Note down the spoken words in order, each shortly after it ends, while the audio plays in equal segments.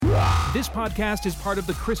This podcast is part of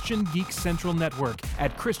the Christian Geek Central Network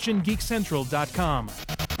at ChristianGeekCentral.com.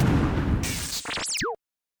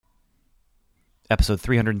 Episode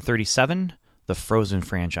 337, The Frozen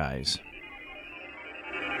Franchise.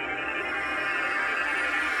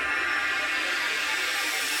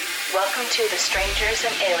 Welcome to the Strangers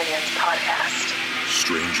and Aliens podcast.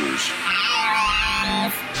 Strangers.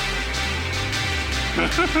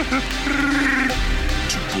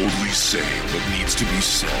 To boldly say what needs to be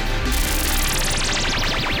said.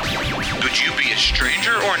 Would you be a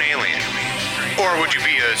stranger or an alien? Or would you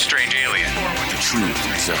be a strange alien? The truth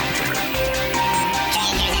is out there.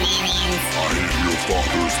 I am your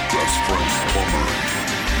father's best friend, Plumber.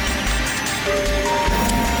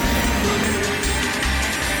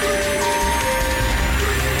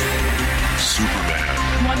 Superman.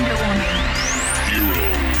 Wonder Woman.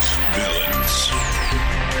 Heroes, villains.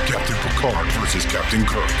 Captain Picard versus Captain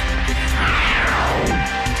Kirk. Do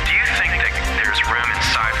you think that there's room in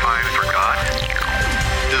sci-fi for God?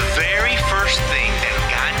 The very first thing that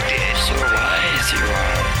God did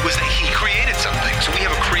was that he created something. So we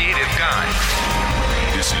have a creative God.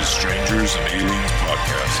 This is Strangers and Aliens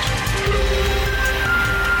Podcast.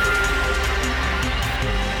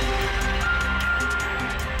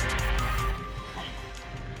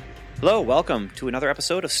 Hello, welcome to another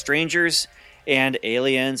episode of Strangers and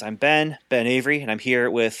Aliens. I'm Ben Avery, and I'm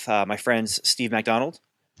here with my friends Steve MacDonald.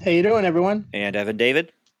 How you doing, everyone? And Evan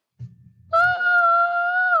David,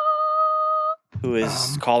 who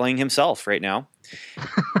is calling himself right now.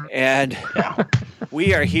 And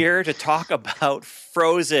we are here to talk about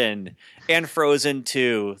Frozen and Frozen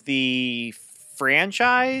 2, the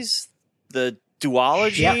franchise, the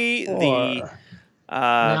duology,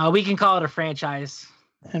 No, we can call it a franchise.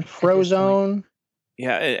 And Frozone.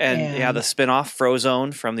 the spin-off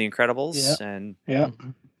Frozone from The Incredibles,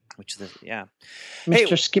 which is Mr. Hey,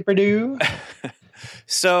 Skipperdoo.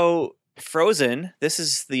 So Frozen, this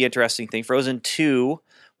is the interesting thing. Frozen 2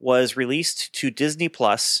 was released to Disney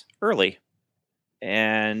Plus early,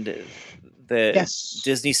 and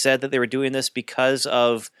Disney said that they were doing this because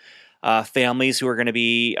of families who are going to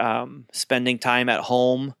be spending time at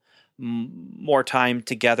home, more time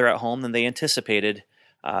together at home than they anticipated.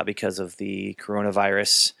 Because of the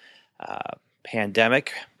coronavirus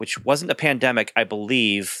pandemic, which wasn't a pandemic, I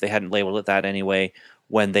believe. They hadn't labeled it that anyway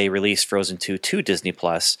when they released Frozen 2 to Disney+,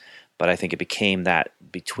 but I think it became that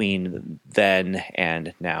between then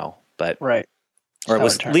and now. But Right. Or it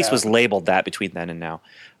was at least was labeled that between then and now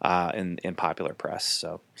in popular press.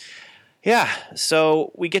 So, yeah,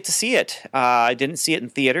 so we get to see it. I didn't see it in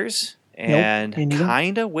theaters, and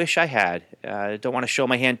kind of wish I had. I don't want to show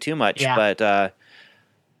my hand too much, but...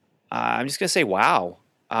 I'm just gonna say, wow.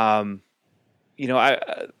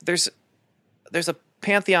 There's a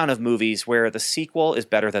pantheon of movies where the sequel is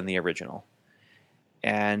better than the original,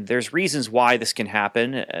 and there's reasons why this can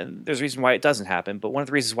happen, and there's reasons why it doesn't happen. But one of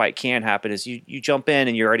the reasons why it can happen is you jump in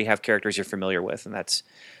and you already have characters you're familiar with, and that's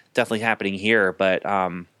definitely happening here. But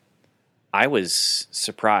I was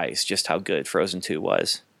surprised just how good Frozen 2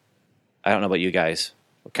 was. I don't know about you guys.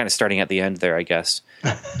 We're kind of starting at the end there, I guess.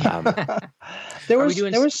 There was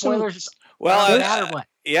spoilers. Well,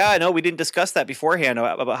 I know we didn't discuss that beforehand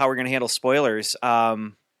about how we're going to handle spoilers. I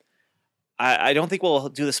don't think we'll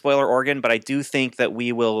do the spoiler organ, but I do think that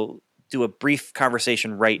we will do a brief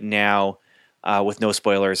conversation right now with no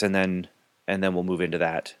spoilers, and then we'll move into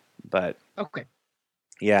that. But okay,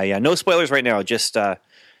 no spoilers right now. Just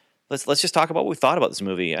let's just talk about what we thought about this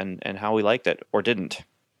movie and how we liked it or didn't.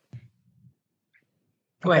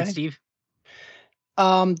 Go ahead, Steve.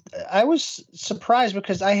 I was surprised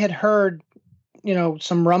because I had heard,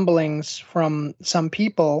 some rumblings from some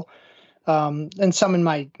people, and some in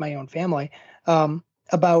my own family,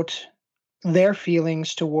 about their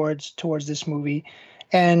feelings towards this movie.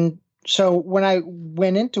 And so when I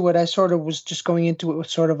went into it, I sort of was just going into it with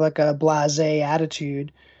sort of like a blasé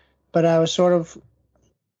attitude, but I was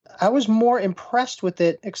more impressed with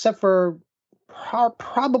it, except for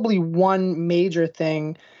probably one major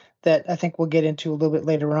thing that I think we'll get into a little bit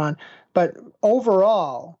later on. But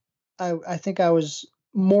overall, I think I was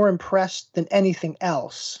more impressed than anything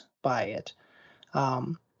else by it.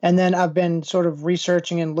 And then I've been sort of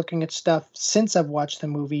researching and looking at stuff since I've watched the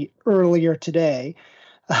movie earlier today.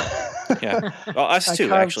 Well, us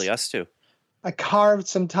too. I carved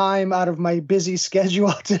some time out of my busy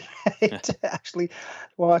schedule today to actually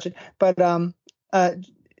watch it. But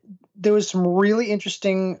there was some really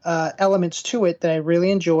interesting elements to it that I really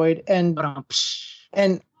enjoyed. And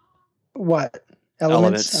what?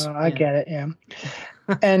 Elements? I get it, yeah.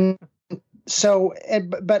 And So,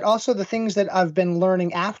 but also the things that I've been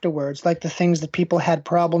learning afterwards, like the things that people had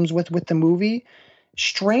problems with the movie.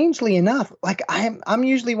 Strangely enough, like I'm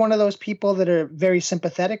usually one of those people that are very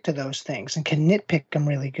sympathetic to those things and can nitpick them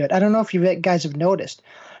really good. I don't know if you guys have noticed,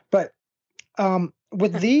 but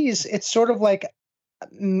with these, it's sort of like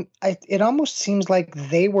it almost seems like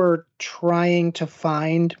they were trying to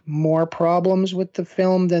find more problems with the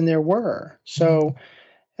film than there were. So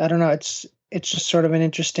I don't know. It's just sort of an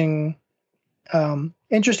interesting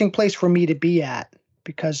place for me to be at,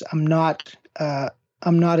 because I'm not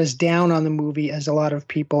as down on the movie as a lot of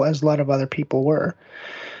other people were.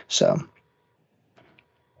 So,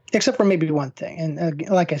 except for maybe one thing, and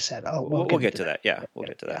like I said, we'll get to that. Yeah, we'll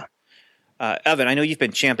get to that. Evan, I know you've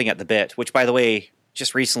been champing at the bit, which, by the way,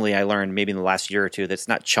 just recently I learned, maybe in the last year or two, that's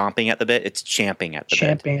not chomping at the bit, it's champing at the bit.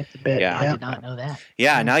 Champing at the bit. Yeah. I did not know that.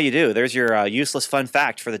 Yeah, now you do. There's your useless fun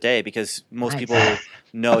fact for the day, because most people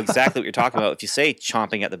know exactly what you're talking about. If you say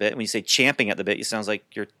chomping at the bit, when you say champing at the bit, it sounds like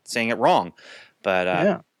you're saying it wrong. But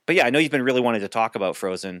yeah, I know you've been really wanting to talk about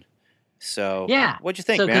Frozen. So yeah, what'd you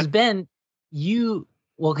think, man? Because Ben,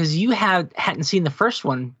 because you hadn't seen the first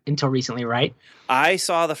one until recently, right? I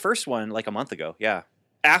saw the first one like a month ago. Yeah,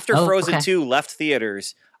 after Frozen 2 left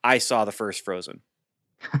theaters, I saw the first Frozen.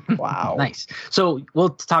 Wow, nice. So we'll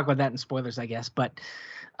talk about that in spoilers, I guess. But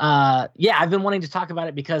yeah, I've been wanting to talk about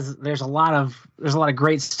it because there's a lot of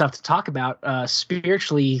great stuff to talk about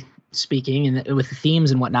spiritually speaking, and with the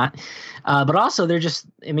themes and whatnot, but also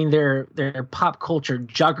they're pop culture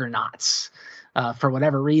juggernauts. For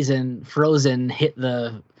whatever reason, Frozen hit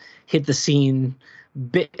the scene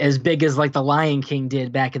as big as like the Lion King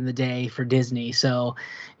did back in the day for Disney. So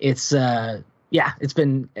it's I've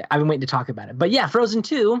been waiting to talk about it. But yeah, Frozen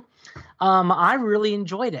 2, I really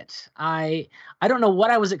enjoyed it. I don't know what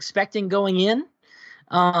I was expecting going in.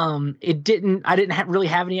 I didn't really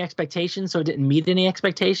have any expectations, so it didn't meet any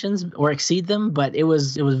expectations or exceed them, but it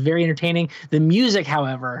was very entertaining. The music,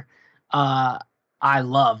 however, I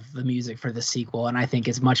love the music for the sequel, and I think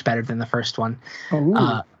it's much better than the first one.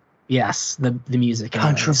 Yes, the music.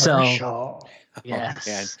 Controversial. So,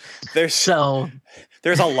 yes. There's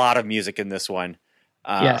a lot of music in this one.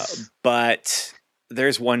 Yes. But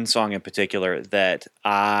there's one song in particular that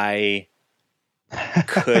I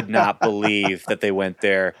could not believe that they went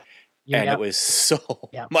there, and it was so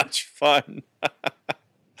much fun.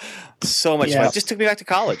 So much fun. It just took me back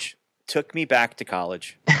to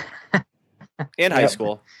college. In high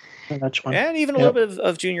school. And even a little bit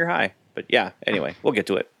of junior high. But yeah, anyway, we'll get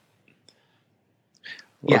to it.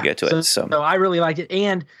 We'll get to it. So I really liked it.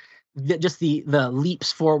 And just the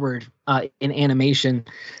leaps forward in animation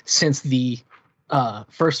since the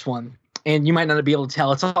first one. And you might not be able to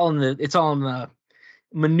tell. It's all in the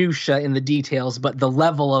minutia, in the details, but the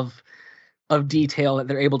level of detail that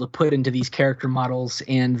they're able to put into these character models,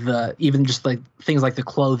 and even just like things like the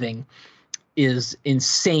clothing, is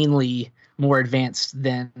insanely more advanced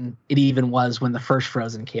than it even was when the first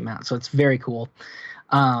Frozen came out. So it's very cool.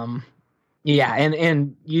 Yeah,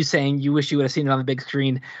 and you saying you wish you would have seen it on the big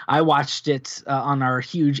screen. I watched it on our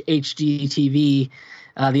huge HD TV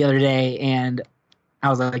the other day, and I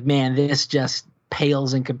was like, man, this just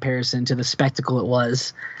pales in comparison to the spectacle it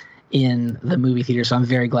was in the movie theater. So I'm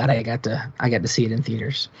very glad I got to see it in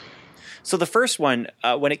theaters. So the first one,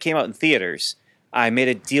 when it came out in theaters, I made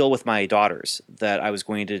a deal with my daughters that I was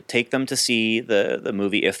going to take them to see the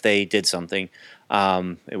movie if they did something.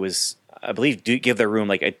 It was, I believe, give their room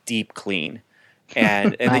like a deep clean,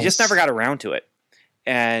 and nice. They just never got around to it,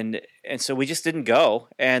 and so we just didn't go.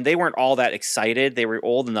 And they weren't all that excited. They were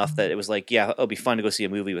old enough that it was like, yeah, it'll be fun to go see a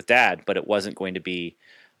movie with Dad, but it wasn't going to be.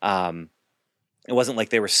 It wasn't like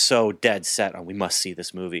they were so dead set on we must see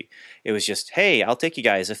this movie. It was just, hey, I'll take you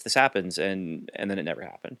guys if this happens, and then it never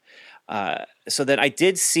happened. So then I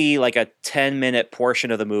did see like a 10-minute portion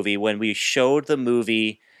of the movie when we showed the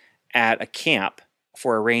movie at a camp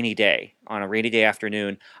for a rainy day. On a rainy day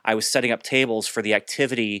afternoon, I was setting up tables for the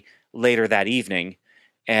activity later that evening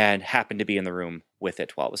and happened to be in the room with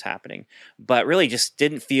it while it was happening. But really just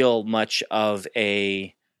didn't feel much of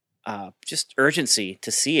a just urgency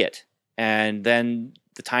to see it. And then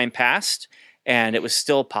the time passed, and it was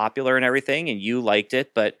still popular and everything, and you liked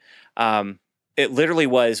it, but it literally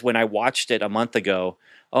was when I watched it a month ago.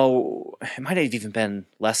 Oh, it might have even been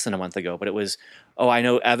less than a month ago, but it was, I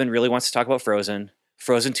know Evan really wants to talk about Frozen.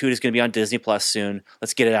 Frozen 2 is going to be on Disney Plus soon.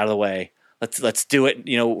 Let's get it out of the way. Let's do it.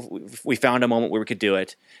 You know, we found a moment where we could do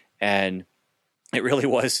it. And it really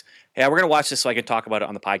was, we're going to watch this so I can talk about it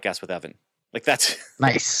on the podcast with Evan. Like that's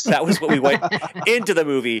nice. That was what we went into the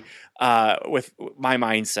movie with my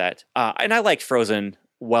mindset. And I liked Frozen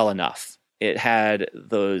well enough. It had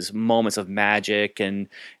those moments of magic and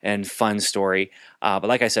fun story. But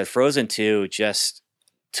like I said, Frozen 2 just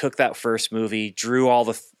took that first movie, drew on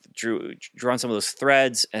some of those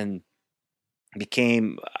threads, and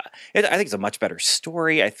became. I think it's a much better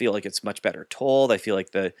story. I feel like it's much better told. I feel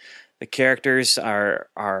like the characters are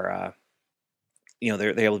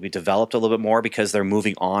they're able to be developed a little bit more because they're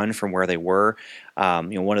moving on from where they were.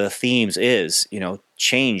 One of the themes is,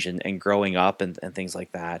 change and growing up and things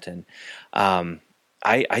like that. And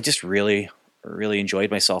I just really, really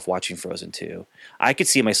enjoyed myself watching Frozen 2. I could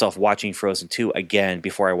see myself watching Frozen 2 again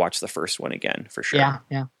before I watched the first one again, for sure.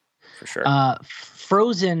 Yeah. For sure.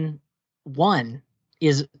 Frozen 1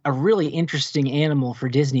 is a really interesting animal for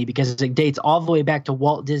Disney because it dates all the way back to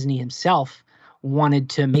Walt Disney himself wanted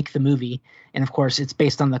to make the movie. And of course, it's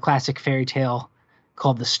based on the classic fairy tale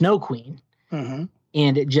called The Snow Queen. Mm-hmm.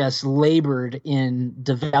 And it just labored in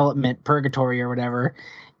development purgatory or whatever.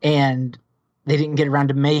 And they didn't get around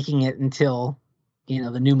to making it until,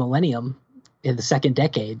 the new millennium in the second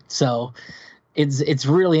decade. So it's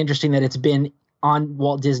really interesting that it's been on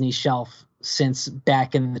Walt Disney's shelf since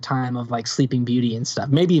back in the time of like Sleeping Beauty and stuff,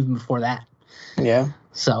 maybe even before that. Yeah.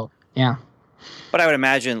 So, yeah. But I would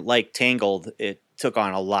imagine, like Tangled, it took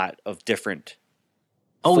on a lot of different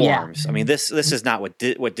forms. Yeah. I mean, this is not what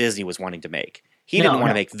Disney was wanting to make. He didn't want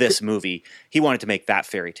to make this movie. He wanted to make that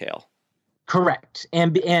fairy tale. Correct.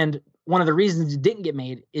 And one of the reasons it didn't get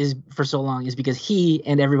made is for so long is because he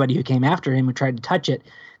and everybody who came after him who tried to touch it,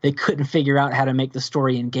 they couldn't figure out how to make the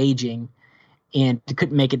story engaging and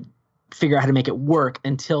couldn't figure out how to make it work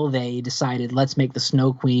until they decided, let's make the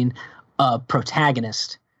Snow Queen a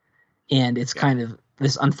protagonist. And it's kind of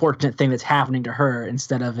this unfortunate thing that's happening to her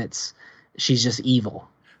instead of she's just evil.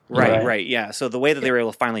 Right. Yeah. So the way that they were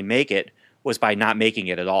able to finally make it was by not making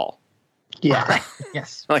it at all. Yeah.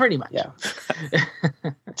 Yes, pretty much. Yeah.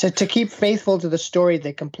 to keep faithful to the story,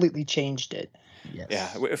 they completely changed it. Yes. Yeah.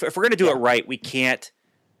 If we're going to do it right, we can't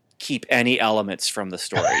keep any elements from the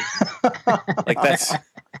story. Like that's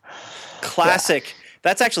classic. Yeah.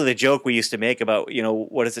 That's actually the joke we used to make about,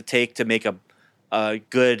 what does it take to make a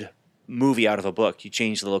good movie out of a book? You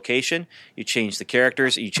change the location, you change the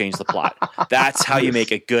characters, you change the plot. That's how you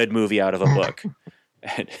make a good movie out of a book.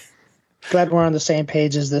 Glad we're on the same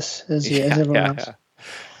page as everyone else.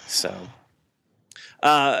 So,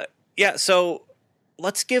 so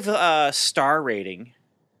let's give a star rating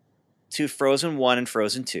to Frozen 1 and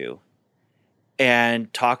Frozen 2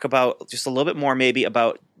 and talk about just a little bit more maybe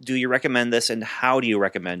about, do you recommend this and how do you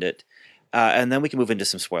recommend it? And then we can move into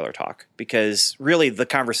some spoiler talk, because really the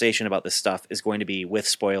conversation about this stuff is going to be with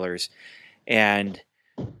spoilers. And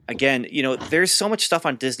again, there's so much stuff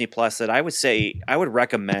on Disney Plus that I would say I would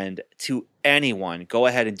recommend to anyone, go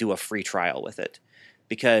ahead and do a free trial with it,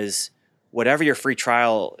 because whatever your free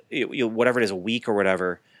trial, whatever it is, a week or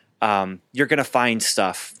whatever, you're going to find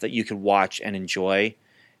stuff that you can watch and enjoy.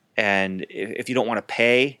 And if you don't want to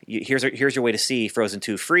pay, here's your way to see Frozen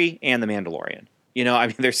 2 free and The Mandalorian.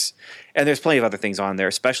 There's plenty of other things on there,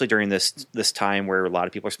 especially during this time where a lot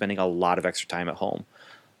of people are spending a lot of extra time at home,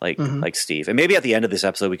 like Steve. And maybe at the end of this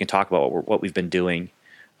episode, we can talk about what we've been doing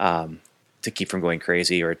to keep from going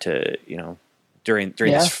crazy, or to during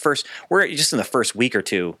this first. We're just in the first week or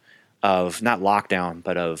two of not lockdown,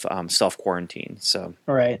 but of self quarantine. So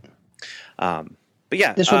right. But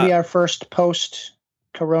yeah, this will be our first post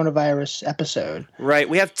coronavirus episode. Right.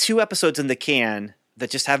 We have 2 episodes in the can that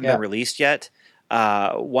just haven't been released yet.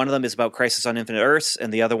 One of them is about Crisis on Infinite Earths,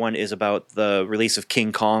 and the other one is about the release of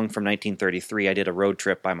King Kong from 1933. I did a road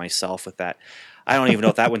trip by myself with that. I don't even know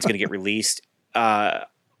if that one's going to get released. Not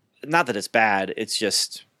that it's bad. It's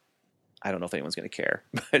just, I don't know if anyone's going to care.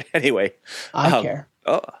 But anyway. I care.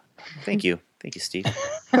 Oh, thank you. Thank you, Steve.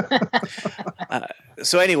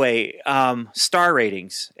 So anyway, star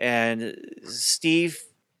ratings. And Steve,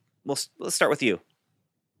 let's start with you.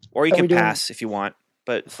 Or you can pass if you want.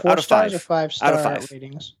 But 4 out of 5. stars or 5-star out of 5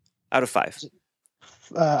 ratings? Out of 5.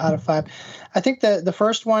 Out of 5. I think the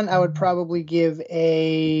first one I would probably give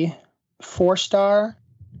a 4-star,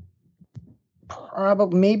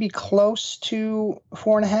 probably maybe close to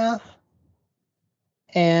 4.5.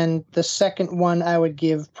 And the second one I would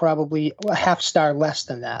give probably a half-star less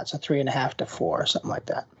than that, so 3.5 to 4, something like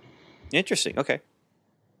that. Interesting. Okay,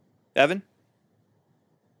 Evan.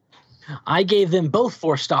 I gave them both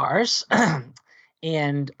 4 stars.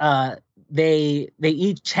 And they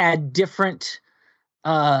each had different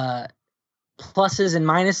pluses and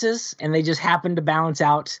minuses, and they just happened to balance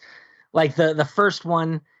out. Like the first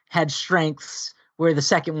one had strengths where the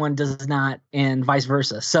second one does not, and vice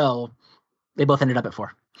versa. So they both ended up at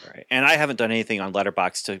 4. Right. And I haven't done anything on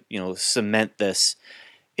Letterboxd to cement this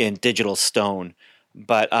in digital stone.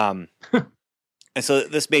 But and so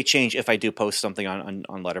this may change if I do post something on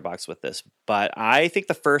Letterboxd with this. But I think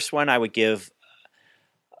the first one I would give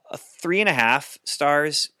a 3.5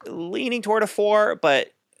 stars, leaning toward a 4,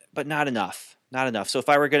 but not enough. Not enough. So if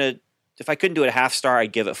I couldn't do it a half star,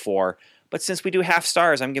 I'd give it 4. But since we do half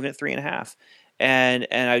stars, I'm giving it 3.5. And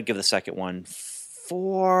I'd give the second one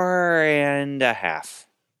 4.5.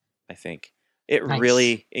 I think it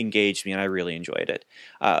really engaged me, and I really enjoyed it.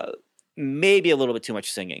 Maybe a little bit too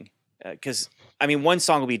much singing, because I mean, one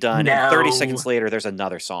song will be done, and 30 seconds later, there's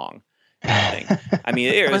another song. I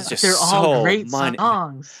mean, it was just so great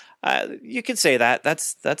songs. You could say that.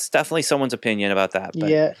 That's definitely someone's opinion about that. But,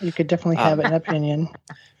 yeah, you could definitely have an opinion.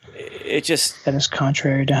 It just that is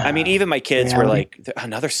contrary to. I mean, even my kids were like,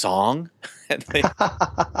 "Another song," and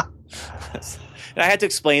I had to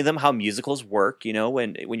explain to them how musicals work. You know,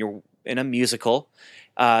 when you're in a musical,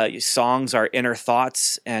 songs are inner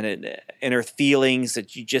thoughts and inner feelings that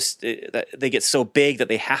that they get so big that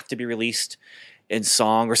they have to be released in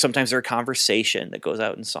song, or sometimes they're a conversation that goes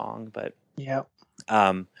out in song. But yeah,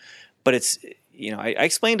 but it's, you know, I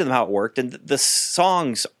explained to them how it worked, and the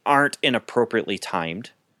songs aren't inappropriately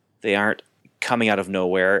timed. They aren't coming out of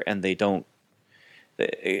nowhere, and they don't.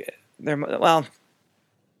 They're well.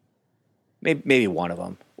 Maybe one of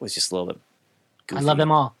them was just a little bit goofy. I love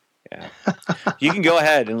them all. Yeah, you can go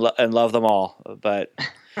ahead and love them all, but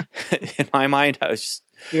in my mind, I was just,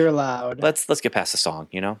 you're allowed. Let's get past the song,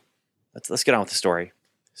 you know. Let's get on with the story.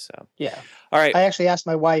 So yeah, all right. I actually asked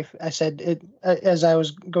my wife. I said, as I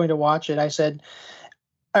was going to watch it, I said,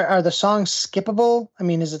 Are the songs skippable? I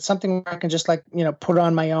mean, is it something where I can just put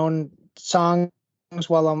on my own songs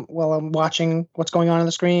while I'm watching what's going on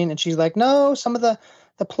the screen? And she's like, no, some of the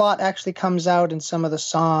plot actually comes out in some of the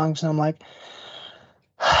songs. And I'm like,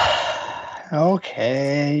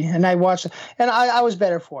 okay. And I watched it, and I was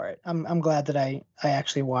better for it. I'm glad that I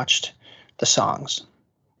actually watched the songs.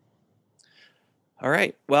 All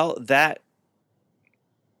right. Well,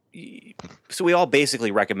 so we all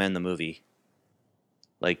basically recommend the movie.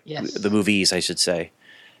 The movies, I should say.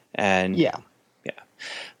 And yeah.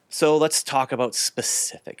 So let's talk about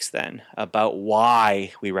specifics then, about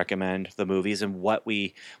why we recommend the movies and what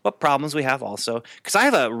problems we have also. Because I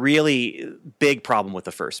have a really big problem with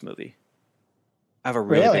the first movie. I have a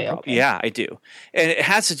really big problem. Okay. Yeah, I do. And it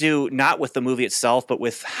has to do not with the movie itself, but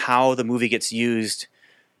with how the movie gets used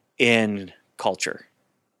in culture.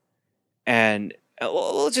 And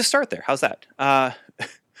we'll just start there. How's that?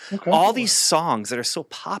 Okay. All these songs that are so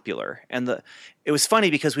popular, and it was funny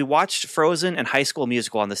because we watched Frozen and High School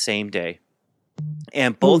Musical on the same day,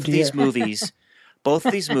 and both of these movies, let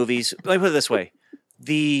me put it this way: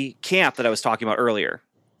 the camp that I was talking about earlier,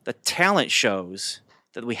 the talent shows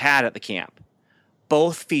that we had at the camp,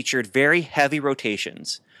 both featured very heavy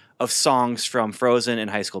rotations of songs from Frozen and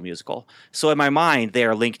High School Musical. So in my mind, they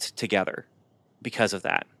are linked together because of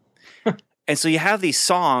that. And so you have these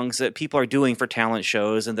songs that people are doing for talent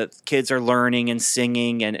shows and that kids are learning and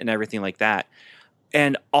singing and everything like that.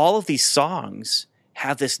 And all of these songs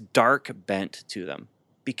have this dark bent to them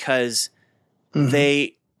because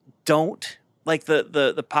they don't, like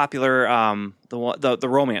the popular the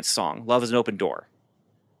romance song, Love is an Open Door.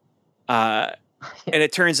 And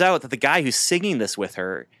it turns out that the guy who's singing this with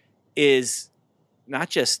her is not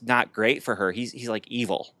just not great for her, he's like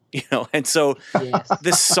evil. You know, and so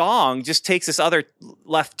this song just takes this other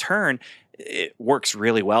left turn. It works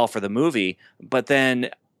really well for the movie, but then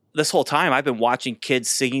this whole time I've been watching kids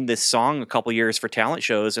singing this song a couple years for talent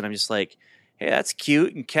shows, and I'm just like, hey, that's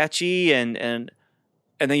cute and catchy, and then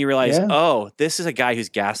you realize, oh, this is a guy who's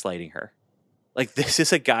gaslighting her. Like, this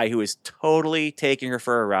is a guy who is totally taking her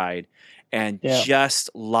for a ride and just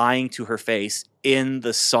lying to her face in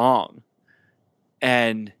the song,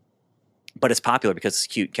 but it's popular because it's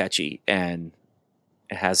cute, catchy, and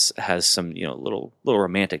it has some, you know, little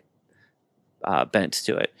romantic bent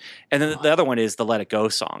to it. And then the other one is the Let It Go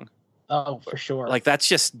song. Oh, for sure. Like, that's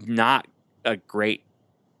just not a great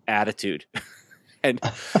attitude. and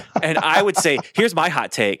I would say, here's my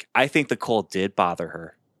hot take: I think the cold did bother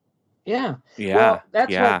her. Yeah. Yeah. Well,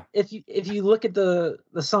 that's what, if you look at the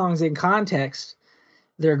songs in context,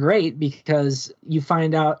 they're great because you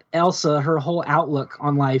find out Elsa, her whole outlook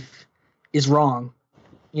on life is wrong,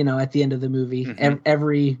 you know, at the end of the movie.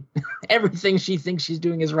 Everything she thinks she's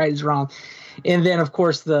doing is right is wrong. And then, of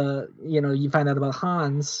course, you find out about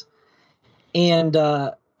Hans. And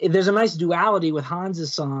there's a nice duality with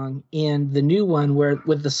Hans's song and the new one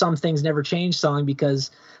with the Some Things Never Change song, because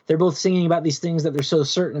they're both singing about these things that they're so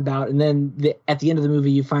certain about. And then at the end of the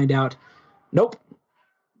movie, you find out, nope,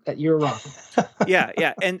 that you're wrong.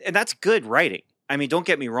 Yeah. And that's good writing. I mean, don't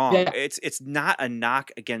get me wrong. Yeah. It's not a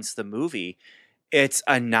knock against the movie. It's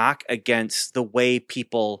a knock against the way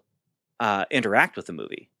people interact with the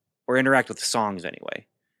movie or interact with the songs anyway.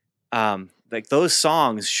 Like those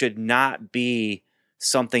songs should not be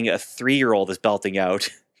something a 3-year-old is belting out,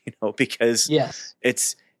 because Yes.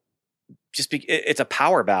 it's just it's a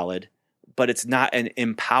power ballad, but it's not an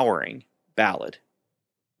empowering ballad.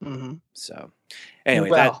 Mm-hmm. So anyway,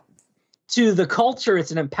 Well, to the culture,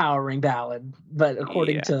 it's an empowering ballad, but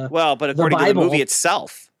according to according to the Bible- movie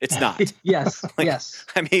itself, it's not. yes, Like, yes,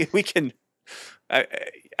 I mean, we can. I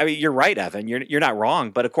mean, you're right, Evan. You're not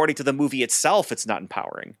wrong, but according to the movie itself, it's not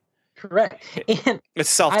empowering. correct. And It's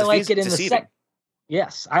self. I like it in the deceiving.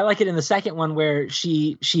 Yes, I like it in the second one where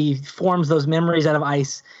she forms those memories out of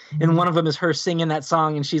ice, and one of them is her singing that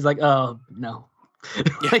song, and she's like, "Oh no,"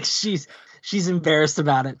 like she's embarrassed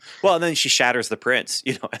about it. Well, and then she shatters the prince,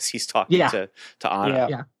 as he's talking to Anna.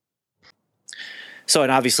 Yeah. So,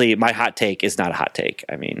 and obviously, my hot take is not a hot take.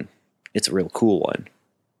 I mean, it's a real cool one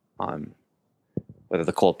on whether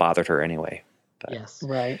the cult bothered her anyway. But, Yes.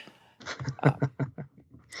 Right.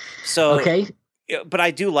 So, Okay. but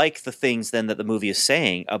I do like the things then that the movie is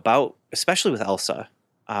saying about, especially with Elsa,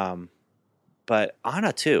 but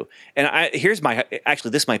Anna too. And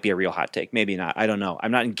actually, this might be a real hot take. Maybe not. I don't know.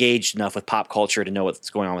 I'm not engaged enough with pop culture to know what's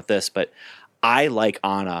going on with this, but I like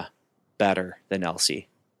Anna better than Elsie.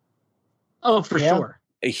 Oh, for Yeah. sure.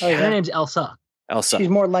 yeah. Her name's Elsa. Elsa. She's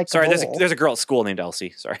more like Sorry, there's a girl at school named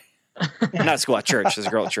Elsie. Sorry. Not at school, at church. There's a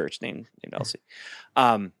girl at church named Elsie.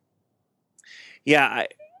 Yeah,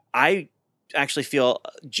 I actually feel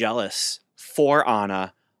jealous for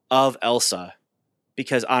Anna of Elsa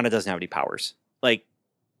because Anna doesn't have any powers. Like,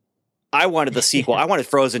 I wanted the sequel. I wanted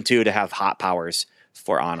Frozen 2 to have hot powers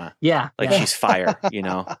for Anna. Yeah. Like, yeah. she's fire,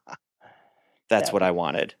 That's what I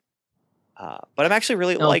wanted. But I'm actually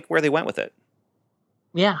really like where they went with it.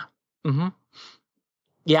 Yeah. Mm-hmm.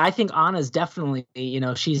 Yeah, I think Anna's definitely,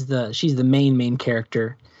 she's the main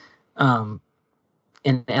character. And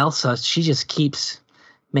Elsa, she just keeps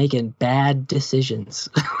making bad decisions.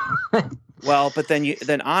 Well, but then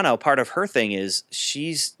Anna, part of her thing is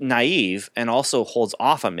she's naive and also holds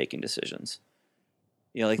off on making decisions.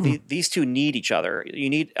 These two need each other.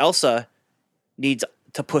 Elsa needs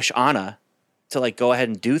to push Anna to like go ahead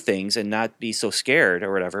and do things and not be so scared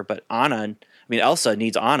or whatever. But Elsa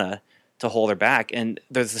needs Anna to hold her back. And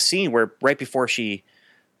there's the scene where right before she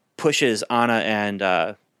pushes Anna and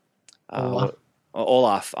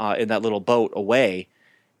Olaf in that little boat away,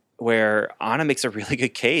 where Anna makes a really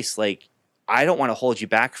good case. Like, I don't want to hold you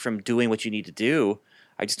back from doing what you need to do.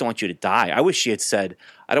 I just don't want you to die. I wish she had said,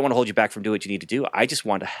 I don't want to hold you back from doing what you need to do. I just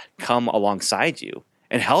want to come alongside you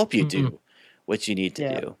and help you do what you need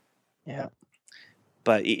to do. Yeah.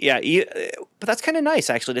 But but that's kind of nice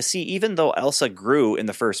actually to see, even though Elsa grew in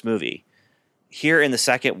the first movie, here in the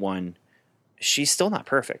second one, she's still not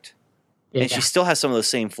perfect. Yeah. And she still has some of those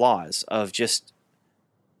same flaws of just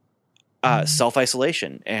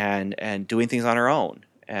self-isolation and doing things on her own.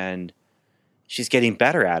 And she's getting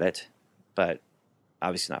better at it, but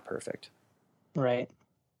obviously not perfect. Right.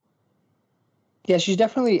 Yeah, she's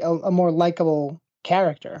definitely a more likable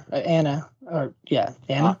character. Anna.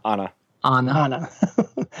 Anna.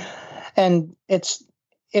 And it's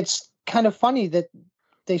kind of funny that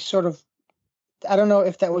they sort of, I don't know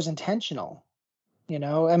if that was intentional.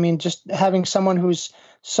 Just having someone who's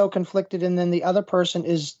so conflicted and then the other person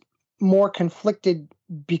is more conflicted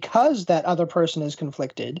because that other person is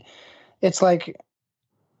conflicted. It's like,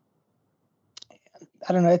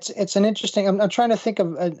 I don't know. It's an interesting, I'm trying to think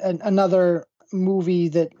of another movie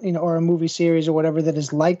that, or a movie series or whatever that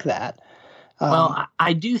is like that. Well,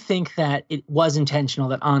 I do think that it was intentional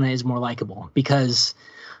that Anna is more likable because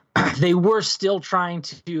they were still trying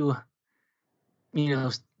to,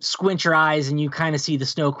 squint your eyes and you kind of see the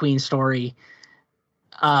Snow Queen story,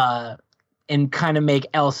 and kind of make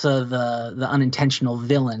Elsa the unintentional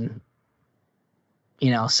villain.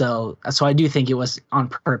 So I do think it was on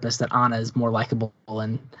purpose that Anna is more likable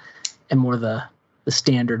and more the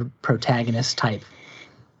standard protagonist type.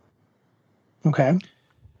 Okay.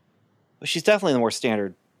 Well, she's definitely the more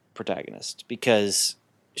standard protagonist because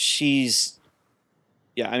she's,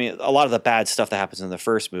 a lot of the bad stuff that happens in the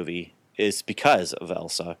first movie is because of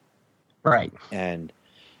Elsa. Right.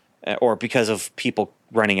 Or because of people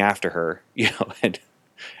running after her, and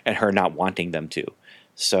her not wanting them to.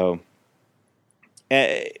 So,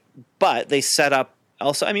 but they set up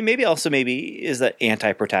Elsa. Maybe Elsa is the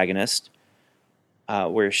anti-protagonist,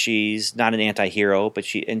 where she's not an anti-hero, but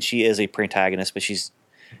she is a protagonist, but she's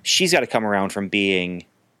got to come around from being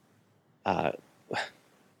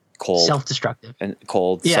cold, self-destructive, and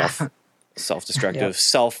cold, self-destructive,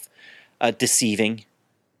 self-deceiving,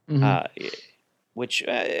 which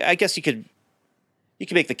I guess you could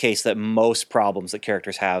make the case that most problems that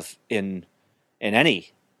characters have in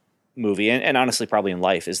any movie, and honestly probably in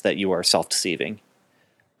life, is that you are self-deceiving,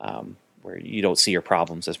 where you don't see your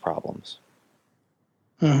problems as problems.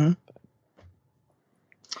 Mm-hmm.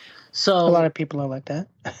 So a lot of people are like that.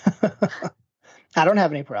 I don't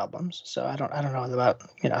have any problems, so I don't know about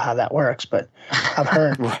how that works, but I've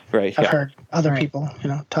heard heard other people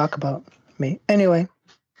talk about me. Anyway,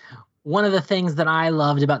 one of the things that I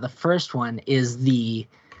loved about the first one is the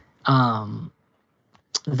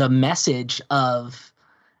message of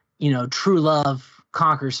true love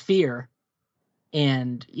conquers fear,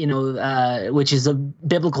 and which is a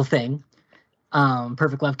biblical thing.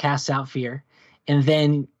 Perfect love casts out fear, and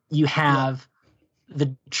then you have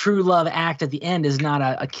the true love act at the end is not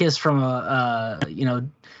a kiss from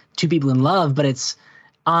two people in love, but it's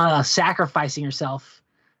sacrificing yourself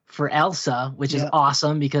for Elsa, which is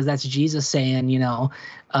awesome, because that's Jesus saying,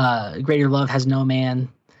 greater love has no man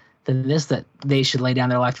than this, that they should lay down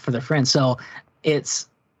their life for their friends. So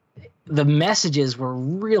the messages were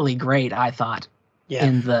really great, I thought,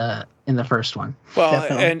 in the first one. Well,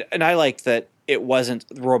 and I liked that it wasn't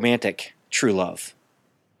romantic true love.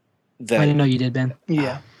 I didn't know you did, Ben.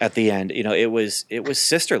 Yeah. At the end, it was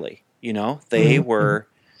sisterly. They were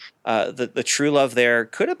the true love there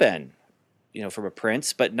could have been, from a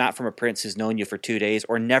prince, but not from a prince who's known you for 2 days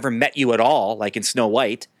or never met you at all, like in Snow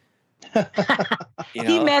White.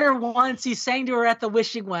 He met her once. He sang to her at the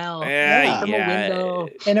wishing well. From a window.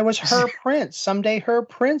 And it was her prince. Someday her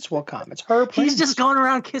prince will come. It's her prince. He's just going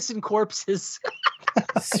around kissing corpses.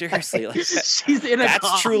 Seriously, like she's in a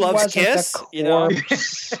that's true love's kiss.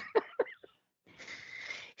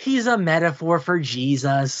 He's a metaphor for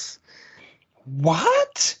Jesus.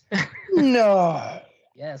 What? No.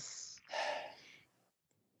 Yes.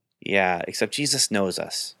 Yeah, except Jesus knows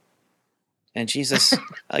us. And Jesus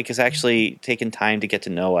has actually taken time to get to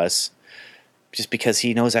know us, just because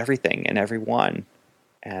he knows everything and everyone.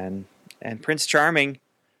 And Prince Charming,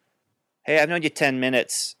 hey, I've known you 10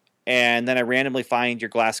 minutes, and then I randomly find your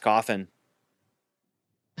glass coffin.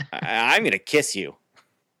 I'm going to kiss you.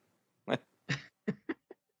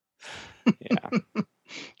 Yeah.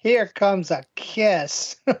 Here comes a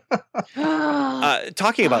kiss.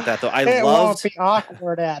 Talking about that, though, it won't be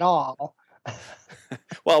awkward at all.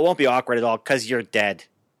 Well, it won't be awkward at all because you're dead.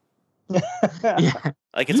 Yeah.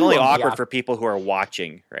 Like, it's only awkward for people who are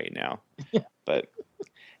watching right now. Yeah. But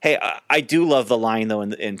hey, I do love the line though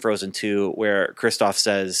in Frozen 2 where Kristoff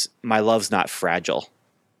says, "My love's not fragile."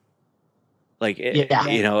 Like,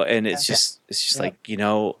 and it's just like,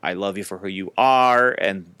 I love you for who you are,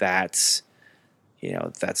 and that's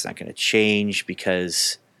not going to change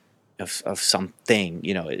because of something.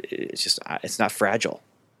 It's just it's not fragile,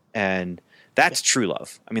 and that's true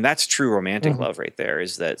love. I mean, that's true romantic love right there.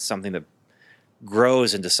 Is that something that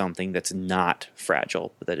grows into something that's not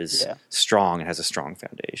fragile, but that is strong and has a strong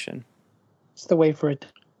foundation. It's the way for it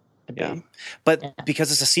to be. Yeah. But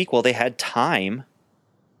because it's a sequel, they had time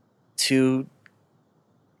to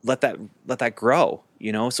let that grow,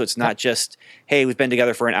 so it's not just, hey, we've been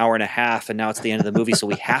together for an hour and a half and now it's the end of the movie, so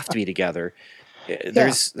we have to be together.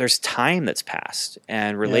 There's time that's passed,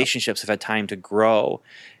 and relationships have had time to grow,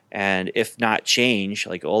 and if not change,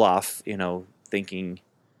 like Olaf, thinking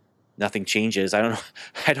nothing changes. I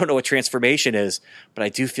don't know what transformation is, but I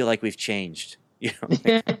do feel like we've changed. Yeah,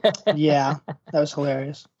 that was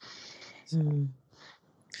hilarious.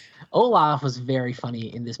 Olaf was very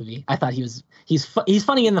funny in this movie. I thought he's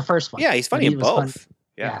funny in the first one. Yeah, he's funny in both.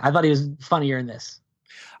 Yeah, I thought he was funnier in this.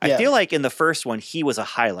 I feel like in the first one he was a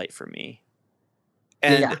highlight for me.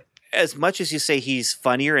 And as much as you say he's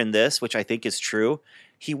funnier in this, which I think is true,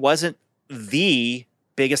 he wasn't the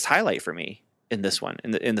biggest highlight for me in this one,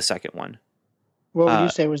 in the second one. What would you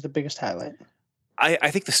say was the biggest highlight? I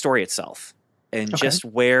think the story itself, and just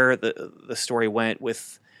where the story went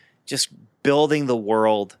with just building the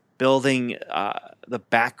world, building the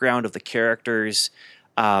background of the characters,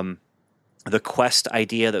 the quest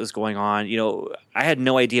idea that was going on. I had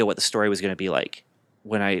no idea what the story was going to be like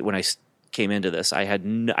when I came into this. I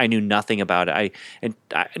knew nothing about it.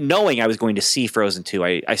 Knowing I was going to see Frozen 2,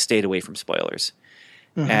 I stayed away from spoilers.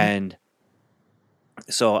 Mm-hmm. And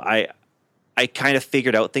so I kind of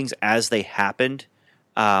figured out things as they happened,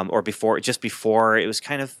 or before it was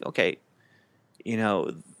kind of, okay,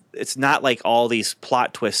 it's not like all these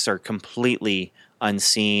plot twists are completely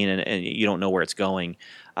unseen and you don't know where it's going.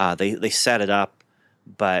 They set it up,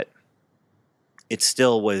 but it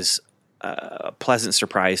still was a pleasant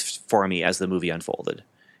surprise for me as the movie unfolded.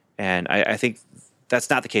 And I think that's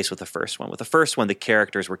not the case with the first one. With the first one, the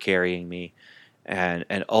characters were carrying me,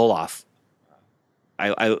 and Olaf,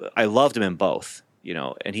 I loved him in both,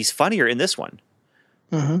 and he's funnier in this one,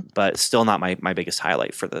 but still not my biggest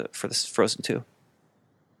highlight for this Frozen 2.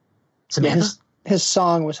 Samantha? His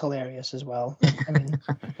song was hilarious as well. I mean,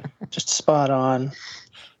 just spot on.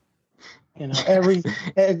 Everything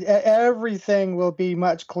will be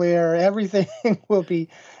much clearer. Everything will be.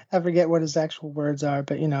 I forget what his actual words are,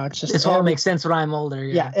 but it's just. This all makes sense when I'm older.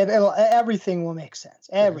 Yeah, everything will make sense.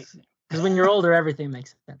 Everything. Because when you're older, everything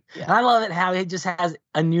makes sense. Yeah. And I love it how he just has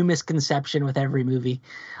a new misconception with every movie.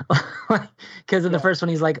 Because in the first one,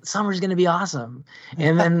 he's like, "Summer's gonna be awesome,"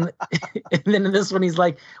 and then in this one, he's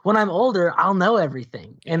like, "When I'm older, I'll know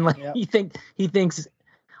everything." And he thinks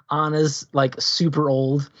Anna's like super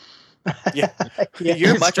old. Yeah,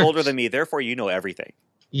 you're much older than me, therefore you know everything.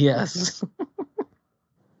 Yes.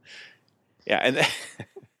 Yeah, and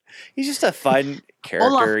he's just a fun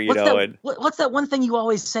character, Olaf, what's that one thing you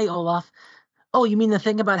always say, Olaf? Oh, you mean the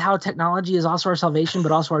thing about how technology is also our salvation,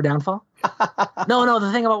 but also our downfall? No,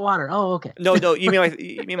 the thing about water. Oh, okay. No, you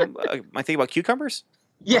mean my thing about cucumbers?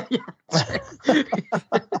 Yeah.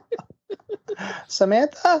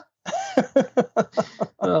 Samantha?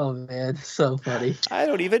 Oh man, so funny. I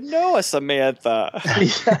don't even know a Samantha.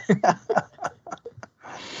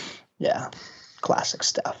 Yeah, classic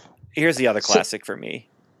stuff. Here's the other classic for me.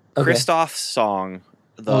 Okay. Kristoff's song,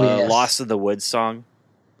 the Lost in the Woods song.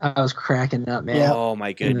 I was cracking up, man. Yeah. Oh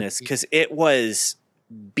my goodness, because it was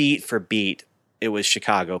beat for beat. It was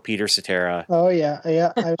Chicago, Peter Cetera. Oh yeah.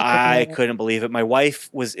 I couldn't believe it. My wife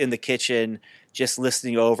was in the kitchen just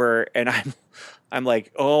listening over, and I'm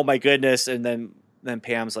like, oh my goodness, and then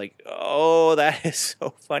Pam's like, oh, that is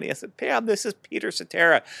so funny. I said, Pam, this is Peter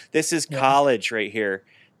Cetera. This is college right here.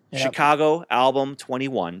 Yep. Chicago album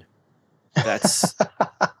 21.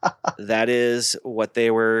 That is what they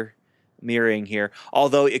were mirroring here.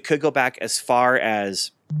 Although it could go back as far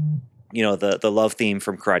as the love theme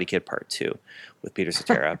from Karate Kid Part 2 with Peter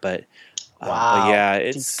Cetera, but wow, but yeah,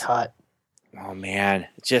 it's cut. Oh man,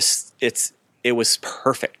 it was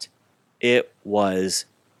perfect. It was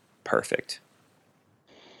perfect.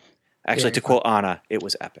 Actually, to quote Anna, it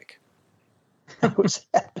was epic. It was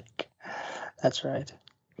epic. That's right.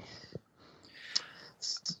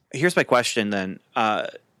 Here's my question then.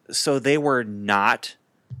 So they were not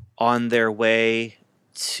on their way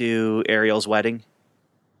to Ariel's wedding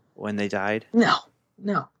when they died? No.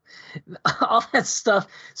 All that stuff.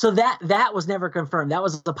 So that was never confirmed. That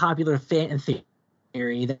was a popular fan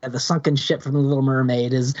theory that the sunken ship from The Little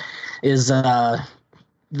Mermaid is the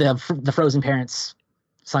Frozen parents'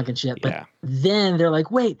 sunken ship. But then they're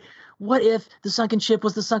like, wait, what if the sunken ship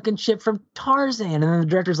was the sunken ship from Tarzan? And then the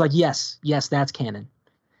director's like, yes, that's canon.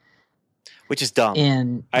 Which is dumb.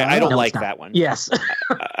 And I don't like that one. Yes.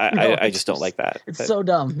 I just don't like that. It's so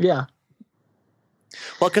dumb. Yeah.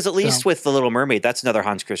 Well, because at least with The Little Mermaid, that's another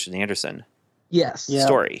Hans Christian Andersen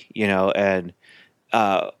story, and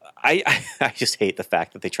I just hate the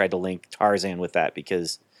fact that they tried to link Tarzan with that,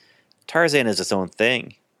 because Tarzan is its own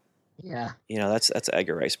thing. Yeah. That's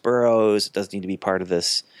Edgar Rice Burroughs. It doesn't need to be part of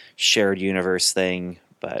this shared universe thing.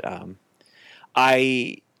 But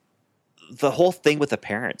the whole thing with the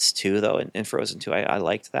parents too, though, in Frozen 2, I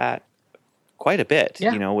liked that quite a bit.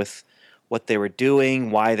 Yeah. With what they were doing,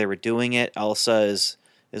 why they were doing it. Elsa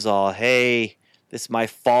is all, hey, this is my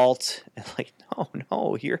fault, and like,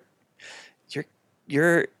 no, you're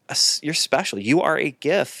special. You are a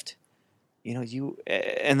gift.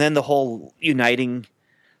 And then the whole uniting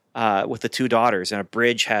with the two daughters, and a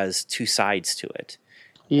bridge has two sides to it.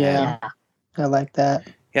 Yeah, I like that.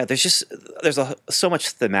 Yeah, there's so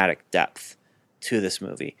much thematic depth to this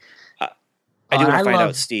movie. I do want to find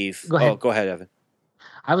out, Steve. Go ahead, Evan.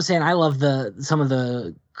 I was saying I love some of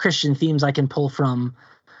the Christian themes I can pull from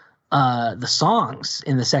the songs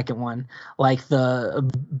in the second one, like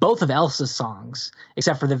both of Elsa's songs,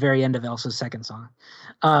 except for the very end of Elsa's second song.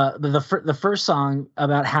 The first song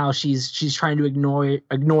about how she's trying to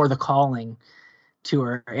ignore the calling to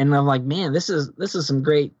her, and I'm like, man, this is some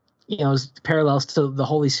great parallels to the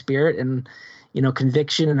Holy Spirit and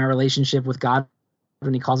conviction in our relationship with God.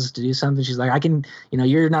 When he calls us to do something, she's like, I can,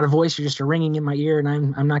 you're not a voice, you're just a ringing in my ear, and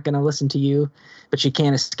I'm not going to listen to you, but you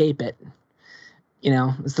can't escape it.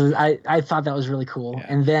 So I thought that was really cool. Yeah.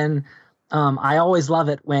 And then I always love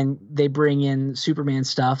it when they bring in Superman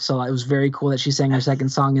stuff. So it was very cool that she sang her second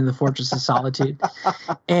song in the Fortress of Solitude.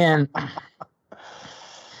 And,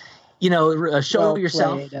 Show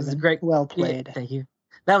Yourself is great. Well played. Yeah, thank you.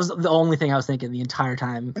 That was the only thing I was thinking the entire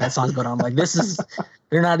time that song's going on. Like,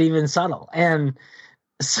 they're not even subtle. And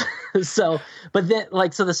So, but then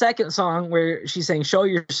like, so the second song where she's saying "Show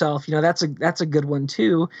Yourself," that's a good one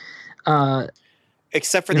too.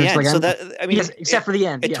 Except for the end. Like, so that, I mean, except for the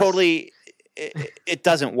end, it totally, it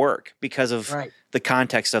doesn't work because of the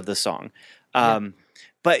context of the song.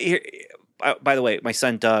 But here, by the way, my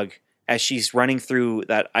son Doug, as she's running through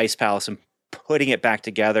that ice palace and putting it back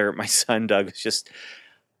together, my son Doug is just,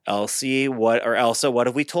 Elsa, what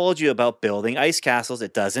have we told you about building ice castles?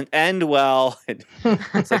 It doesn't end well.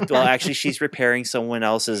 It's like, well, actually, she's repairing someone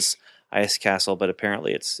else's ice castle, but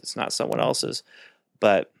apparently it's not someone else's.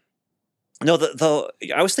 But no,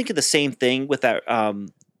 I was thinking the same thing with that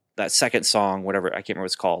that second song, whatever, I can't remember what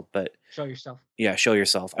it's called, but Show Yourself. Yeah, Show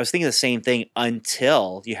Yourself. I was thinking the same thing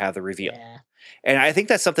until you have the reveal. Yeah. And I think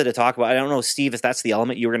that's something to talk about. I don't know, Steve, if that's the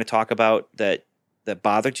element you were going to talk about that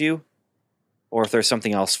bothered you, or if there's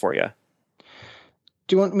something else for you.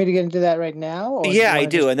 Do you want me to get into that right now? Or yeah, I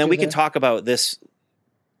do. And then we can talk about this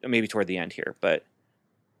maybe toward the end here. But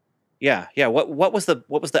yeah. What was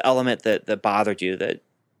the element that bothered you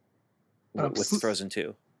with Frozen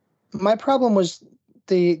 2? My problem was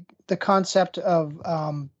the concept of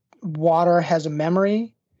water has a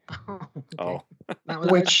memory. Oh.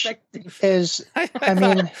 Which is, I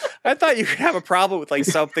thought you could have a problem with like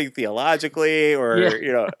something theologically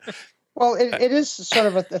or, Well, it is sort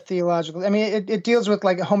of a theological. I mean, it deals with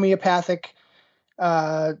like homeopathic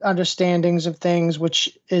understandings of things,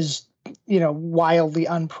 which is, wildly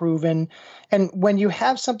unproven. And when you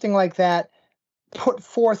have something like that put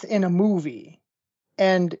forth in a movie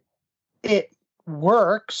and it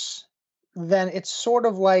works, then it's sort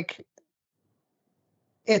of like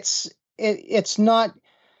it's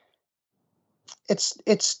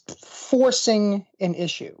forcing an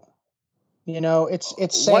issue.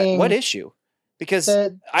 It's saying what issue? Because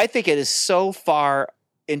I think it is so far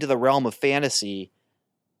into the realm of fantasy.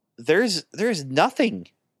 There's nothing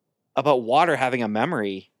about water having a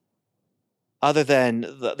memory other than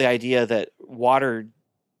the idea that water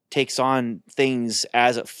takes on things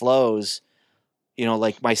as it flows.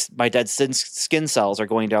 Like my dead skin cells are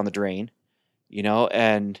going down the drain,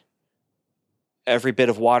 and every bit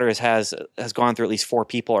of water has gone through at least 4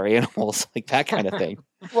 people or animals, like that kind of thing.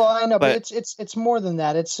 Well, I know, but it's more than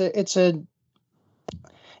that. It's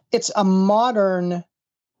a modern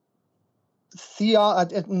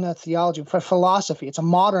theology for philosophy. It's a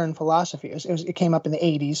modern philosophy. It came up in the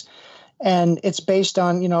 80s, and it's based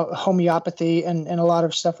on homeopathy and a lot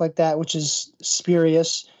of stuff like that, which is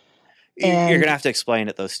spurious. You're gonna have to explain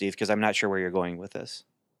it though, Steve, because I'm not sure where you're going with this.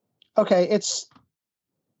 Okay, it's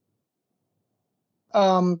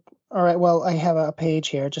all right. Well, I have a page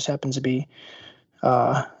here. It just happens to be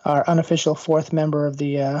our unofficial 4th member of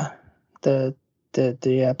the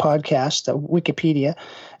podcast, Wikipedia.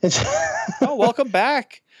 It's welcome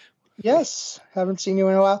back. Yes, haven't seen you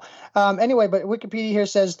in a while. Anyway, but Wikipedia here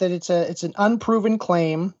says that it's an unproven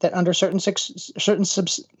claim that under certain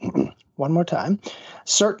circumstances,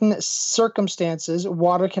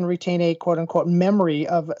 water can retain a quote unquote memory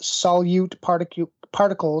of solute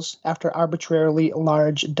particles after arbitrarily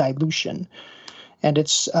large dilution, and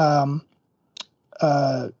it's the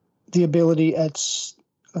ability. Let's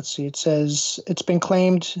see. It says it's been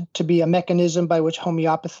claimed to be a mechanism by which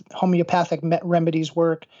homeopathic remedies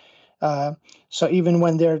work. So even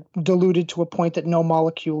when they're diluted to a point that no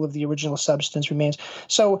molecule of the original substance remains.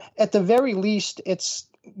 So at the very least, it's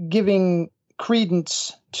giving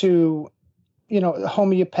credence to,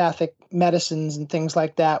 homeopathic medicines and things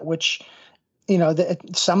like that, which,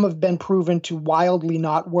 some have been proven to wildly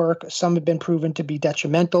not work. Some have been proven to be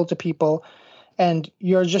detrimental to people. And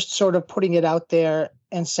you're just sort of putting it out there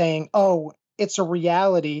and saying, oh, it's a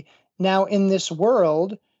reality. Now in this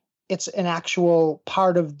world, it's an actual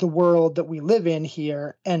part of the world that we live in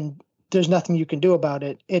here, and there's nothing you can do about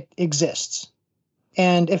it. It exists.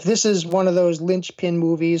 And if this is one of those linchpin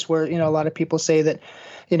movies where, a lot of people say that,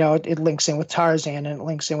 it links in with Tarzan and it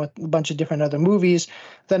links in with a bunch of different other movies,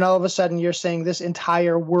 then all of a sudden you're saying this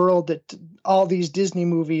entire world that all these Disney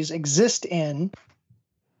movies exist in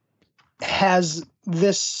has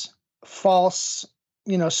this false,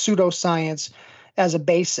 pseudoscience as a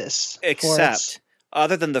basis. Except,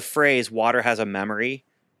 other than the phrase "water has a memory,"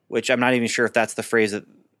 which I'm not even sure if that's the phrase that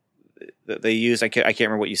they use. I can't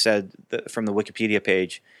remember what you said from the Wikipedia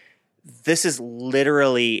page. This is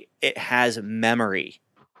literally, it has memory.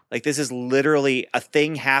 Like, this is literally a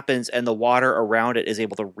thing happens and the water around it is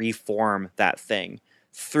able to reform that thing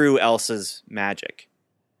through Elsa's magic.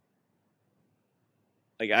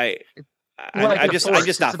 Like I'm just not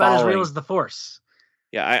it's following. About as real as the Force.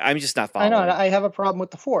 Yeah, I'm just not following. I know. I have a problem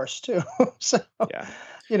with the Force too. So yeah.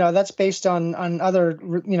 that's based on other,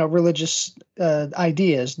 religious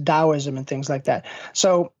ideas, Taoism and things like that.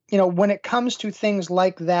 So, when it comes to things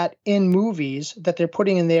like that in movies that they're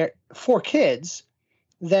putting in there for kids,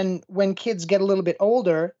 then when kids get a little bit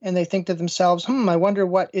older and they think to themselves, I wonder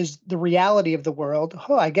what is the reality of the world.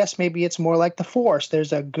 Oh, I guess maybe it's more like the Force.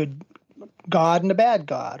 There's a good God and a bad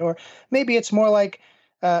God. Or maybe it's more like,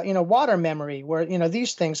 water memory, where,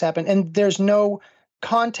 these things happen. And there's no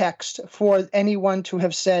context for anyone to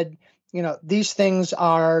have said, these things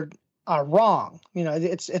are wrong.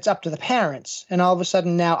 It's up to the parents. And all of a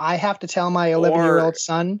sudden now I have to tell my 11-year-old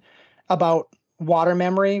son about water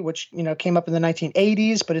memory, which came up in the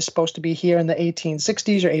 1980s, but is supposed to be here in the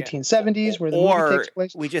 1860s or 1870s, where the movie takes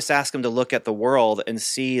place. We just ask them to look at the world and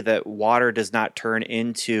see that water does not turn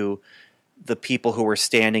into the people who were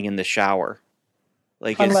standing in the shower.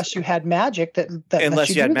 Like, unless you had magic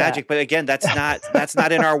unless you had magic, but again, that's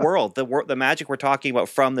not in our world. The magic we're talking about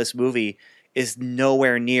from this movie is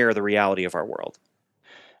nowhere near the reality of our world.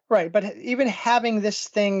 Right, but even having this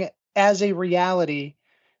thing as a reality,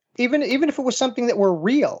 even if it was something that were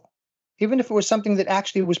real, even if it was something that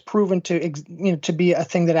actually was proven to be a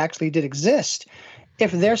thing that actually did exist,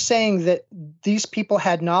 if they're saying that these people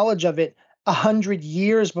had knowledge of it 100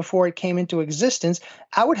 years before it came into existence,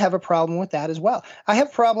 I would have a problem with that as well. I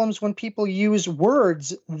have problems when people use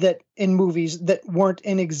words that in movies that weren't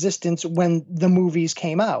in existence when the movies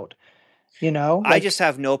came out. I just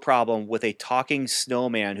have no problem with a talking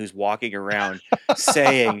snowman who's walking around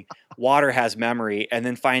saying water has memory, and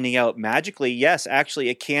then finding out magically, yes, actually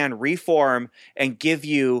it can reform and give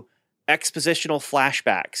you expositional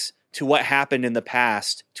flashbacks to what happened in the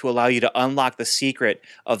past to allow you to unlock the secret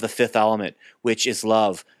of the fifth element, which is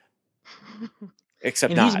love.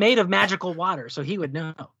 Except he's made of magical water, so he would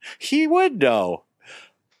know. He would know.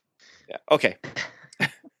 Yeah. Okay.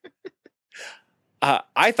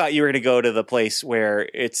 I thought you were going to go to the place where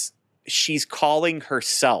she's calling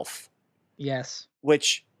herself. Yes.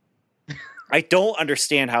 Which I don't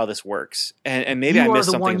understand how this works. And maybe I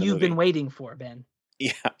missed something. You are the one you've been waiting for, Ben.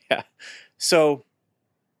 Yeah. So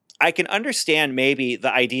I can understand maybe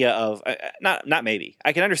the idea of not maybe.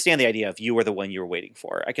 I can understand the idea of you were the one you were waiting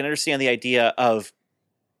for. I can understand the idea of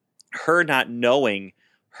her not knowing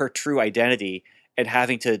her true identity and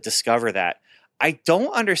having to discover that. I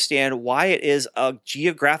don't understand why it is a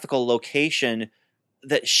geographical location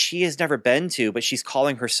that she has never been to, but she's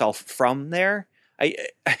calling herself from there. I'm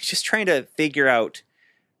just trying to figure out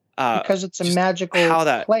because it's a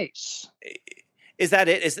magical place. Is that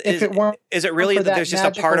it? Is it really that there's just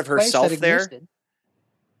a part of herself there?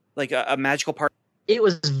 Like a magical part? It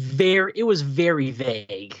was very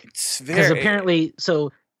vague. Because apparently,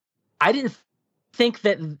 so I didn't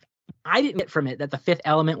get from it that the fifth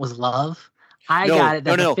element was love. Got it.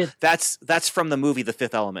 No. That's from the movie The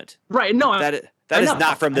Fifth Element. Right. No, that is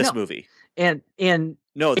not from this movie. And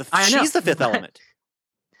no, she's the fifth element.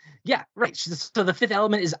 Yeah, right. So the fifth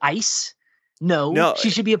element is ice. No,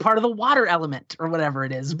 she should be a part of the water element or whatever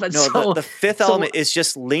it is. But no, the fifth element is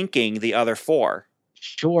just linking the other four.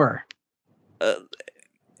 Sure.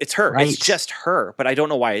 It's her. Right. It's just her. But I don't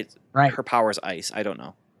know why her power is ice. I don't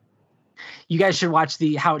know. You guys should watch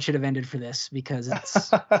how it should have ended for this, because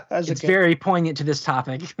it's very poignant to this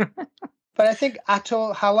topic. But I think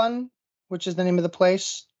Atoll Halan, which is the name of the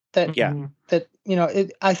place, I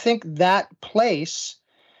think that place,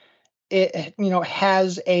 it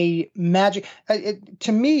has a magic.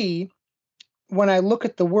 To me, when I look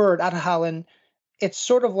at the word Atoll Halan, it's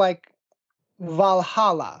sort of like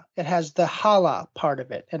Valhalla. It has the Hala part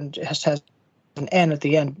of it, and it has an N at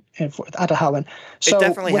the end for Atoll Halan. So it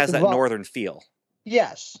definitely has that northern feel.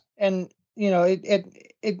 Yes, and it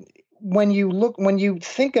when you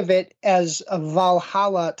think of it as a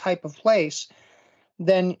Valhalla type of place,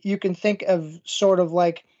 then you can think of sort of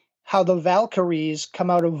like how the Valkyries come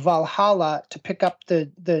out of Valhalla to pick up the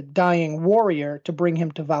dying warrior to bring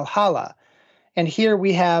him to Valhalla, and here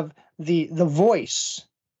we have the voice,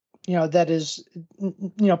 that is,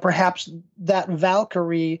 perhaps that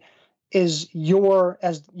Valkyrie is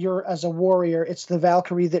as a warrior, it's the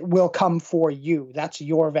Valkyrie that will come for you. That's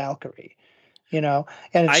your Valkyrie, and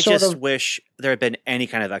it's I just wish there had been any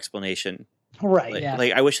kind of explanation. Right.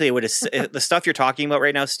 Like I wish they would have the stuff you're talking about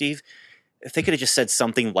right now, Steve, if they could have just said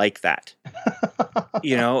something like that,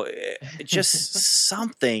 just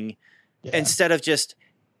something instead of just,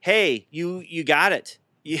 hey, you got it.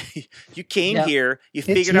 You came here, you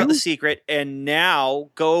figured out the secret, and now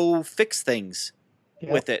go fix things.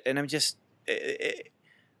 With it, and I'm just.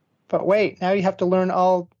 But wait, now you have to learn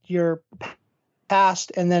all your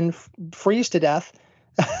past and then freeze to death.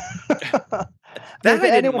 That if I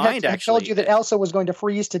didn't anyone mind, had told actually. you that Elsa was going to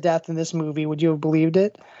freeze to death in this movie, would you have believed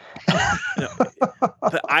it? No,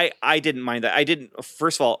 but I didn't mind that. I didn't.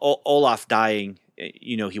 First of all, Olaf dying,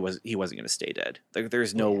 he wasn't going to stay dead.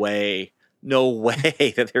 There's no way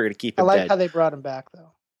that they're going to keep him I like dead. how they brought him back,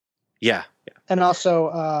 though. Yeah. And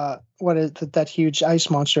also, what is that huge ice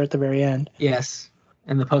monster at the very end? Yes,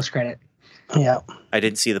 and the post credit. Yeah. I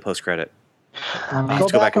didn't see the post credit. Oh, have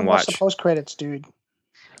to go back and watch the post credits, dude.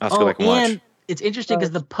 I'll have to go back and watch. And it's interesting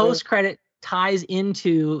because the post credit ties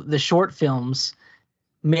into the short films,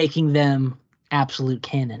 making them absolute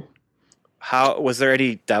canon. How was there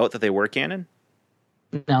any doubt that they were canon?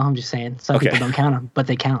 No, I'm just saying some people don't count them, but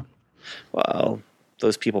they count. Well,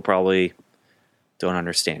 those people probably don't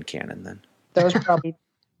understand canon then.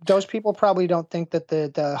 Those people probably don't think that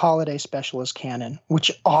the holiday special is canon,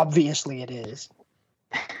 which obviously it is.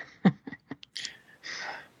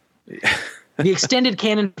 The extended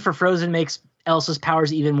canon for Frozen makes Elsa's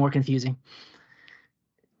powers even more confusing.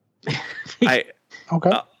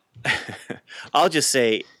 I'll just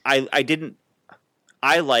say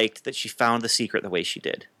I liked that she found the secret the way she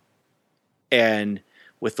did, and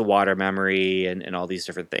with the water memory and all these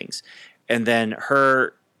different things, and then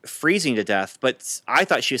her freezing to death. But I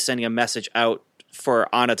thought she was sending a message out for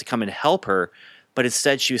Anna to come and help her, but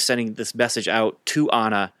instead she was sending this message out to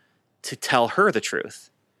Anna to tell her the truth.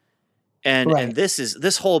 And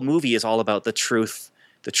this whole movie is all about the truth.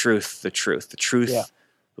 The truth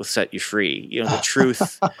will set you free.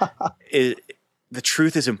 The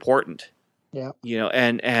truth is important. Yeah.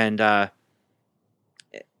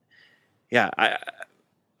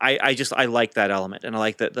 I like that element, and I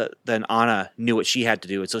like that then Anna knew what she had to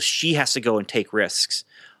do, and so she has to go and take risks,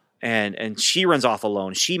 and she runs off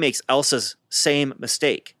alone. She makes Elsa's same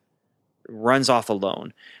mistake, runs off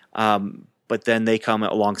alone, but then they come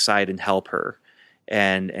alongside and help her,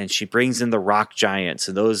 and she brings in the rock giants,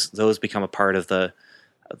 and those become a part of the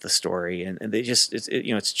story, and they just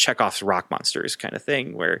it's Chekhov's rock monsters kind of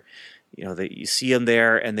thing where you see them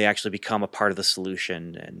there and they actually become a part of the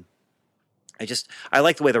solution. And I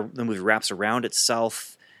like the way the movie wraps around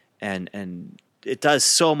itself, and it does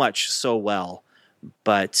so much so well,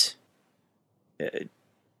 but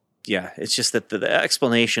it's just that the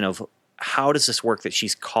explanation of how does this work that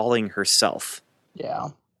she's calling herself,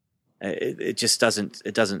 it just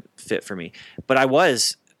doesn't fit for me. But I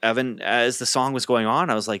was, Evan, as the song was going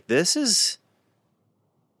on, I was like, this is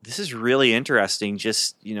really interesting.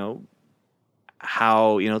 Just,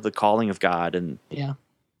 how, the calling of God and,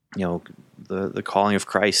 the calling of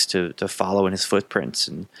Christ to follow in his footprints.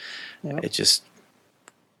 And it just,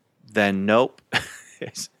 then nope.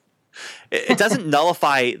 It doesn't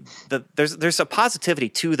nullify there's a positivity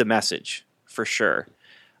to the message for sure.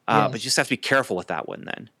 But you just have to be careful with that one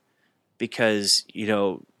then, because,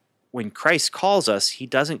 when Christ calls us, he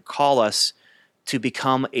doesn't call us to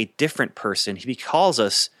become a different person. He calls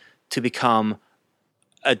us to become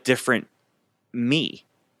a different me.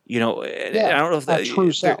 I don't know if that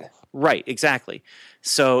true self. Right, exactly.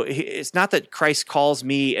 So it's not that Christ calls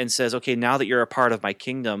me and says, okay, now that you're a part of my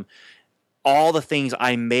kingdom, all the things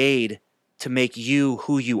I made to make you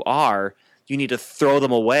who you are, you need to throw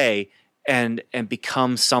them away and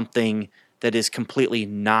become something that is completely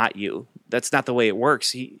not you. That's not the way it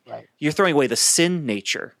works. You're throwing away the sin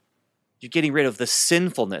nature. You're getting rid of the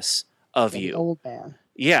sinfulness of you. Old man.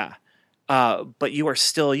 Yeah. But you are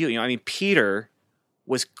still you. Peter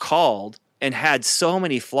was called and had so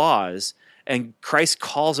many flaws, and Christ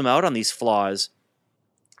calls him out on these flaws,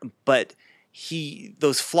 but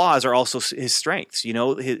those flaws are also his strengths,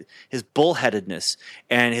 his bullheadedness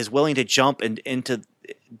and his willing to jump into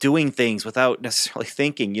doing things without necessarily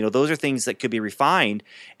thinking. Those are things that could be refined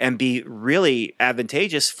and be really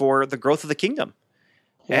advantageous for the growth of the kingdom.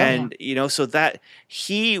 Yeah. And, so that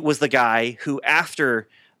he was the guy who, after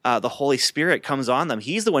the Holy Spirit comes on them,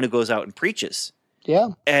 he's the one who goes out and preaches. Yeah.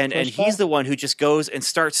 And he's the one who just goes and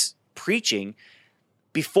starts preaching.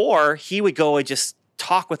 Before, he would go and just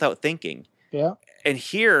talk without thinking. Yeah. And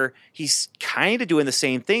here he's kind of doing the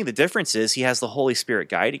same thing. The difference is he has the Holy Spirit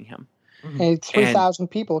guiding him. And 3,000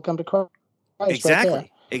 people come to Christ.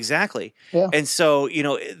 Exactly. Yeah. And so,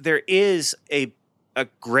 there is a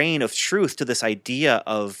grain of truth to this idea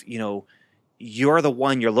of, you're the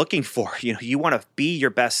one you're looking for. You want to be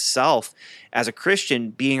your best self. As a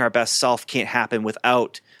Christian, being our best self can't happen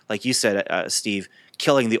without, like you said, Steve,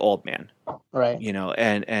 killing the old man. Right.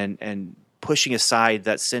 And pushing aside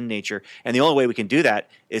that sin nature. And the only way we can do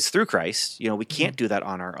that is through Christ. We can't do that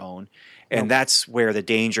on our own. And that's where the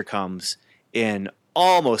danger comes in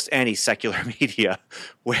almost any secular media,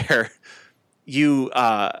 where you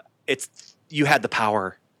had the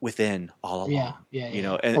power within all along. Yeah. You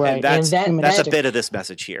know, and, Right. and that's magic. a bit of this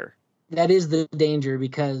message here. That is the danger,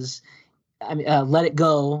 because I mean, Let It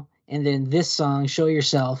Go, and then this song, Show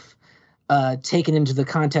Yourself, taken into the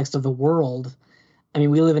context of the world. I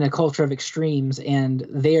mean, we live in a culture of extremes, and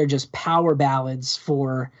they are just power ballads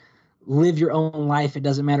for live your own life. It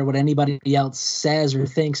doesn't matter what anybody else says or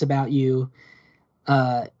thinks about you.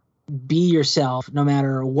 Be yourself, no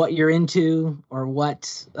matter what you're into or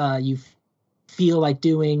what you feel like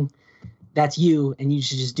doing. That's you, and you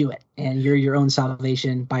should just do it. And you're your own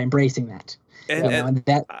salvation by embracing that. And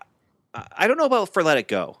that I don't know about For Let It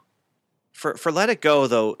Go. For Let It Go,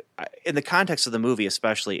 though, in the context of the movie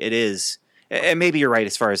especially, it is, and maybe you're right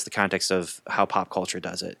as far as the context of how pop culture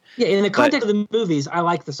does it. Yeah, in the context of the movies, I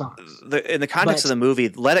like the songs. In the context of the movie,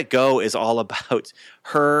 Let It Go is all about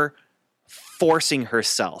her forcing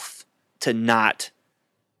herself to not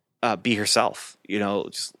be herself. You know,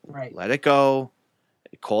 just let it go.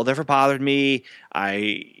 Cold never bothered me.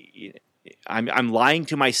 I'm lying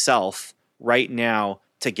to myself right now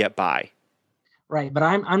to get by. Right, but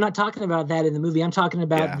I'm not talking about that in the movie. I'm talking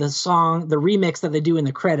about the song, the remix that they do in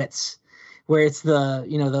the credits, where it's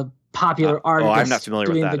the popular artist. Oh, I'm not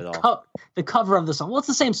familiar with that at all. The cover of the song. Well, it's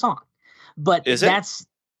the same song, but so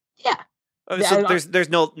there's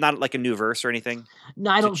not like a new verse or anything.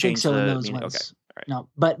 No, I don't think so in those ones. Okay. Right. No,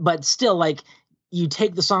 but still, like, you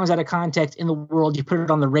take the songs out of context in the world, you put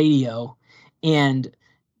it on the radio, and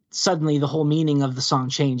suddenly the whole meaning of the song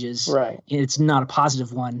changes. Right. It's not a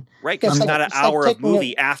positive one. Right, because it's not an hour of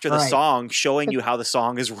movie after the song showing you how the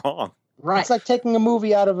song is wrong. Right. It's like taking a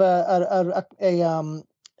movie out of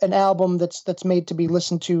an album that's made to be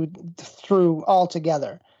listened to through all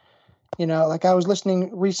together. You know, like I was listening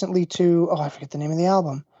recently to, I forget the name of the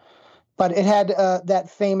album, but it had that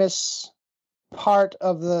famous part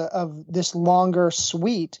of this longer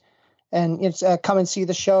suite, and it's Come and See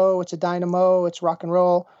the Show. It's a dynamo. It's rock and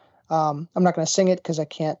roll. I'm not going to sing it because I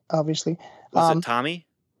can't, obviously. Was it Tommy?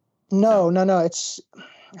 No. It's,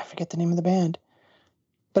 I forget the name of the band,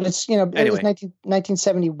 but it's, anyway. It was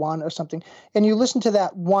 1971 or something. And you listen to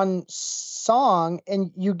that one song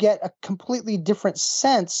and you get a completely different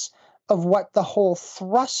sense of what the whole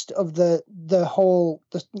thrust of it's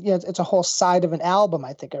a whole side of an album,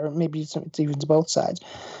 I think, or maybe it's even both sides.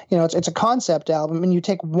 You know, it's a concept album, and you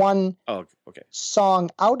take one song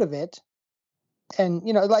out of it, and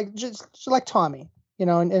like just like Tommy, in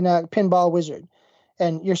a Pinball Wizard,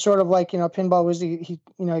 and you're sort of like Pinball Wizard. He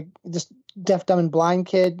this deaf, dumb, and blind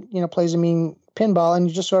kid, plays a mean pinball, and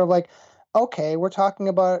you're just sort of like, okay, we're talking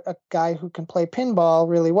about a guy who can play pinball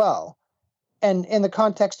really well. And in the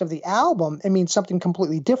context of the album, it means something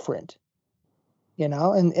completely different,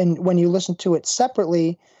 and when you listen to it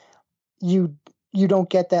separately, you don't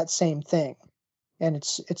get that same thing. And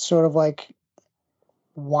it's sort of like,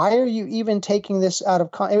 why are you even taking this out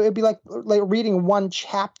of it would be like reading one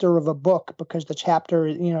chapter of a book because the chapter,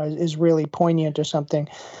 is really poignant or something,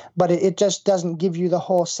 but it just doesn't give you the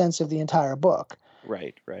whole sense of the entire book.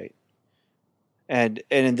 Right. And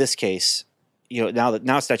in this case, now it's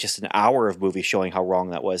not just an hour of movie showing how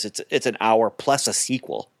wrong that was. It's an hour plus a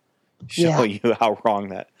sequel showing you how wrong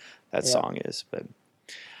that song is. But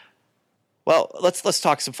well, let's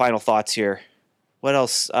talk some final thoughts here. What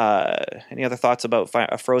else? Any other thoughts about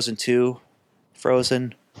Frozen 2?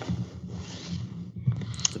 Frozen?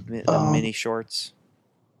 The mini shorts?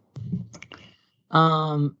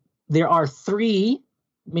 There are 3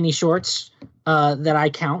 mini shorts that I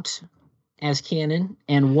count as canon,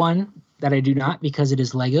 and 1 that I do not because it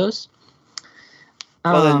is Legos.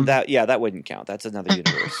 Well, then that wouldn't count. That's another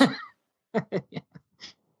universe.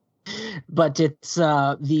 But it's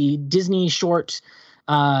the Disney short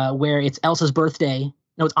where it's Elsa's birthday.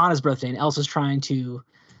 No, it's Anna's birthday, and Elsa's trying to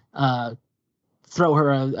throw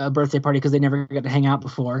her a birthday party because they never got to hang out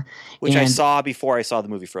before. Which I saw before I saw the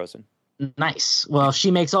movie Frozen. Nice. Well,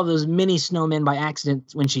 she makes all those mini snowmen by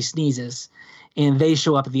accident when she sneezes, and they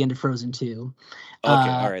show up at the end of Frozen 2. Okay,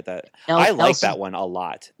 all right. I like that one a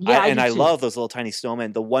lot. Yeah, I love those little tiny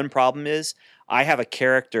snowmen. The one problem is I have a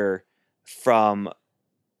character from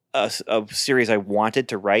a series I wanted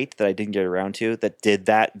to write that I didn't get around to that did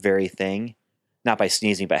that very thing, not by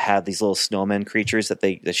sneezing, but had these little snowman creatures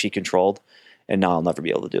that she controlled, and now I'll never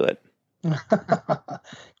be able to do it.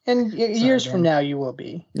 And years from now, you will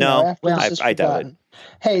be. No, I doubt it.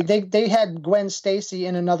 Hey, they had Gwen Stacy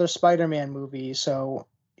in another Spider-Man movie, so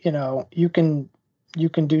you can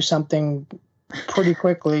do something pretty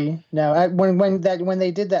quickly. Now, when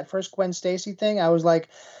they did that first Gwen Stacy thing, I was like,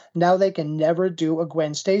 now they can never do a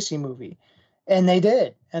Gwen Stacy movie, and they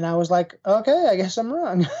did, and I was like, okay, I guess I'm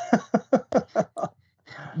wrong.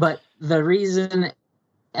 But the reason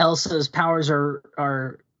Elsa's powers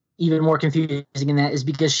are even more confusing in that is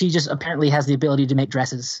because she just apparently has the ability to make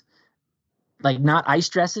dresses. Like, not ice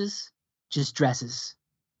dresses, just dresses.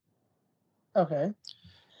 Okay.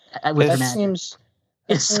 That seems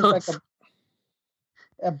so like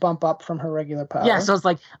a bump up from her regular power. Yeah, so it's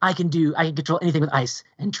like I can control anything with ice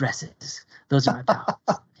and dresses. Those are my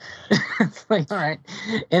powers. It's like, all right.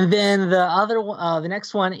 And then the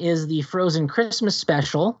next one is the Frozen Christmas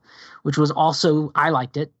special, which was also, I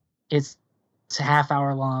liked it. It's a half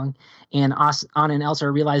hour long, and Anna and Elsa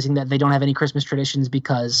are realizing that they don't have any Christmas traditions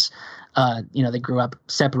because, they grew up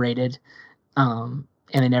separated, and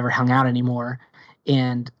they never hung out anymore.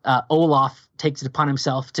 And Olaf takes it upon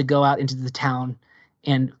himself to go out into the town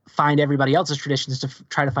and find everybody else's traditions to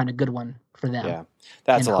try to find a good one for them. Yeah,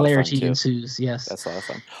 that's a lot of fun, hilarity too. Ensues, yes. That's a lot of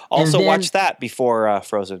fun. Also, watch that before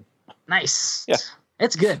Frozen. Nice. Yeah.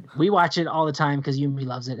 It's good. We watch it all the time because Yumi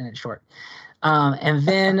loves it and it's short. And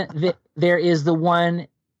then there is the one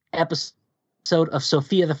episode of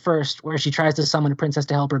Sophia the First where she tries to summon a princess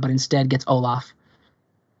to help her, but instead gets Olaf.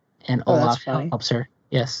 And Olaf helps her.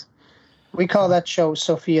 Yes. We call that show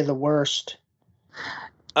Sophia the Worst.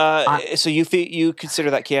 So you consider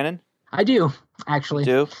that canon? I do, actually.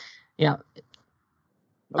 You do? Yeah.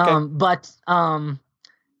 Okay. But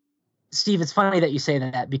Steve, it's funny that you say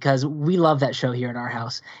that because we love that show here at our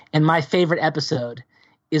house. And my favorite episode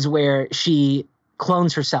is where she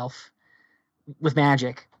clones herself with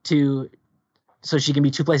magic so she can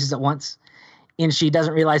be two places at once. And she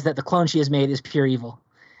doesn't realize that the clone she has made is pure evil.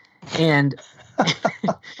 And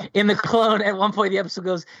in the clone, at one point the episode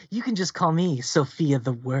goes, "You can just call me Sophia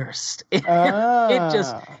the Worst."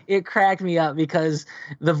 It cracked me up because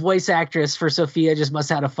the voice actress for Sophia just must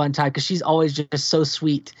have had a fun time because she's always just so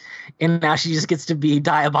sweet, and now she just gets to be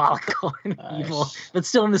diabolical and evil, but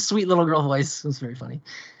still in the sweet little girl voice. It's very funny.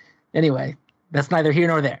 Anyway, that's neither here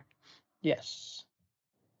nor there. Yes.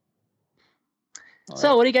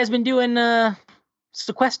 So, what have you guys been doing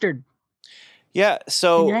sequestered? Yeah,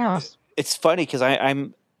 so in your house? It's funny because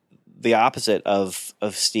I'm the opposite of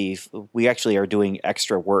Steve. We actually are doing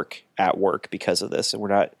extra work at work because of this,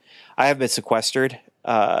 and I haven't been sequestered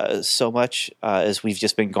so much as we've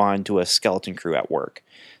just been gone to a skeleton crew at work,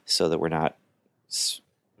 so that we're not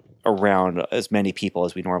around as many people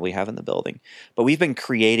as we normally have in the building. But we've been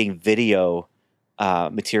creating video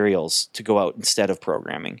materials to go out instead of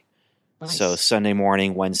programming. Nice. So Sunday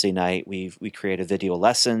morning, Wednesday night, we created video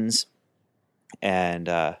lessons. And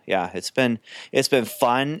it's been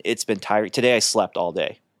fun. It's been tiring. Today I slept all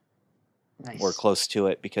day. Nice. We're close to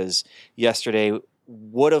it because yesterday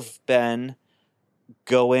would have been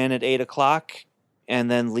go in at 8:00 and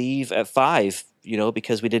then leave at 5.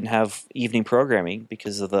 Because we didn't have evening programming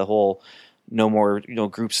because of the whole no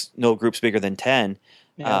groups bigger than 10.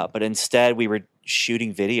 Yeah. But instead we were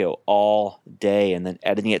shooting video all day and then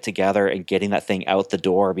editing it together and getting that thing out the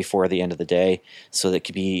door before the end of the day so that it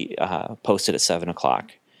could be posted at 7:00.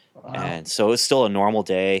 Wow. And so it's still a normal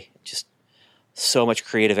day. Just so much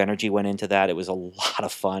creative energy went into that. It was a lot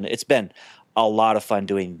of fun. It's been a lot of fun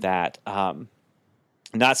doing that.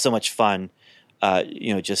 Not so much fun,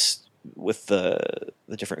 just with the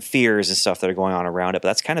different fears and stuff that are going on around it. But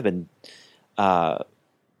that's kind of been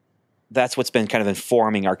that's what's been kind of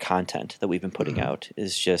informing our content that we've been putting out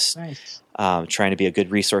is just nice. Trying to be a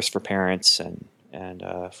good resource for parents and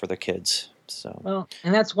for their kids. So well,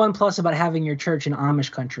 and that's one plus about having your church in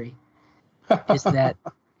Amish country is that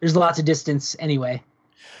there's lots of distance anyway.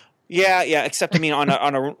 Yeah. Except on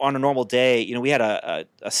a normal day, we had a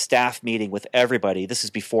staff meeting with everybody. This is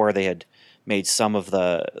before they had made some of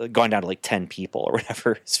gone down to like 10 people or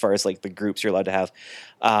whatever as far as like the groups you're allowed to have.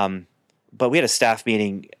 But we had a staff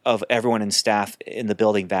meeting of everyone in staff in the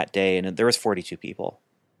building that day, and there was 42 people.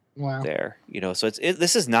 Wow. There. So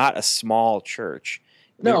this is not a small church.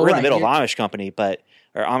 No, we're in the middle of Amish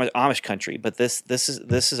Amish country, but this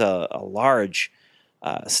is a large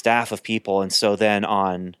staff of people. And so then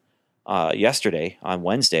on yesterday, on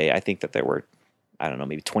Wednesday, I think that there were, I don't know,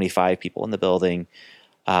 maybe 25 people in the building,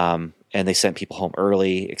 and they sent people home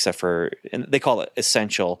early, except for, and they call it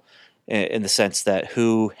essential. In the sense that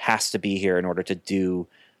who has to be here in order to do,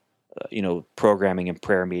 programming and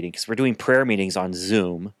prayer meetings. Because we're doing prayer meetings on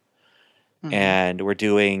Zoom, and we're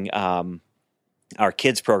doing our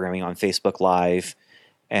kids programming on Facebook Live,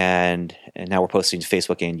 and now we're posting to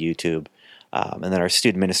Facebook and YouTube. And then our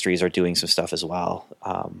student ministries are doing some stuff as well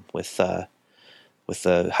with the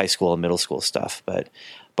high school and middle school stuff. But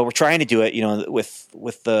we're trying to do it,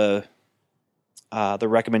 with the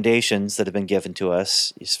recommendations that have been given to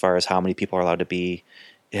us as far as how many people are allowed to be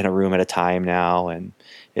in a room at a time now, and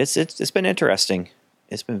it's been interesting.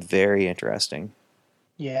 It's been very interesting.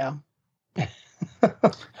 Yeah.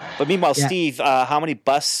 But meanwhile, Steve, how many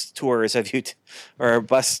bus tours have you, or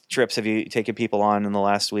bus trips have you taken people on in the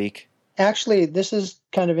last week? Actually, this is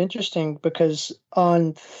kind of interesting because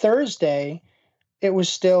on Thursday, it was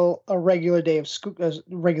still a regular day of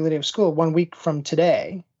school, 1 week from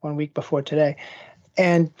today, 1 week before today.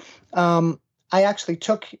 And I actually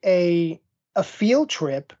took a field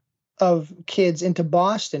trip of kids into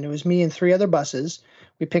Boston. It was me and 3 other buses.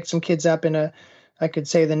 We picked some kids up I could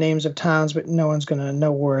say the names of towns, but no one's going to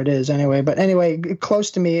know where it is anyway. But anyway,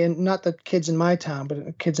 close to me, and not the kids in my town,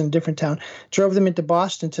 but kids in a different town, drove them into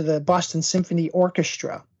Boston to the Boston Symphony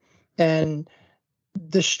Orchestra. And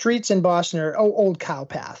the streets in Boston are old cow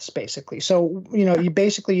paths, basically. So, you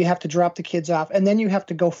have to drop the kids off, and then you have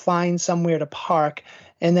to go find somewhere to park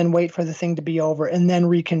and then wait for the thing to be over and then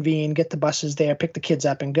reconvene, get the buses there, pick the kids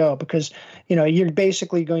up and go, because, you're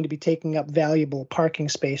basically going to be taking up valuable parking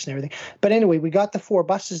space and everything. But anyway, we got the 4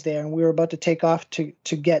 buses there and we were about to take off to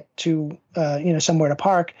get to, somewhere to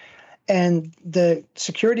park. And the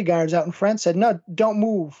security guards out in front said, "No, don't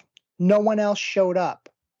move. No one else showed up.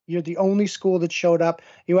 You're the only school that showed up.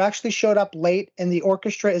 You actually showed up late, and the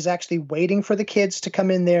orchestra is actually waiting for the kids to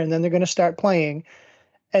come in there, and then they're going to start playing."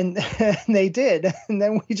 And they did. And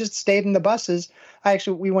then we just stayed in the buses.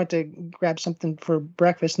 We went to grab something for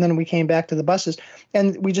breakfast, and then we came back to the buses,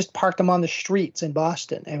 and we just parked them on the streets in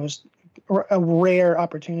Boston. It was a rare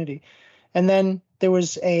opportunity. And then there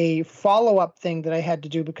was a follow-up thing that I had to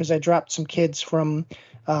do because I dropped some kids from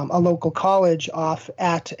a local college off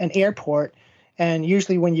at an airport. And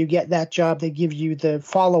usually when you get that job, they give you the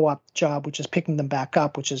follow-up job, which is picking them back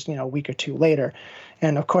up, which is, a week or 2 later.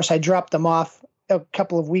 And of course, I dropped them off a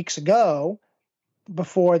couple of weeks ago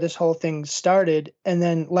before this whole thing started. And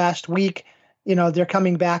then last week, they're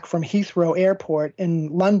coming back from Heathrow Airport in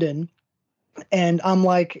London. And I'm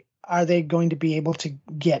like, are they going to be able to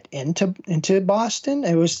get into Boston?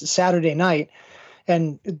 It was Saturday night,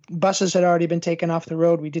 and buses had already been taken off the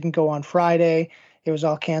road. We didn't go on Friday. It was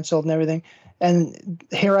all canceled and everything. And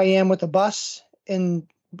here I am with a bus in,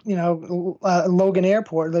 Logan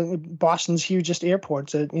Airport, Boston's hugest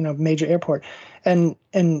airport, it's a, major airport. And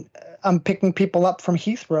I'm picking people up from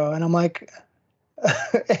Heathrow, and I'm like,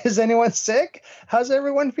 is anyone sick? How's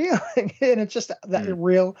everyone feeling? And it's just that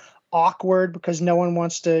real awkward because no one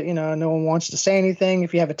wants to say anything.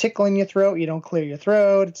 If you have a tickle in your throat, you don't clear your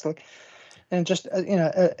throat. It's like, and just,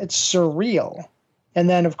 it's surreal. And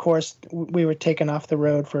then, of course, we were taken off the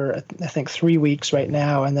road for, I think, 3 weeks right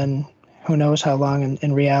now, and then who knows how long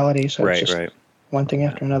in reality. So it's just one thing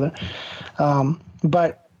after another.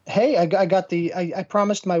 But hey, I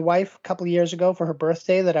promised my wife a couple of years ago for her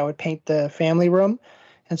birthday that I would paint the family room.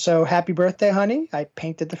 And so happy birthday, honey. I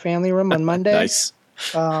painted the family room on Monday. Nice.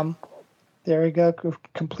 There we go,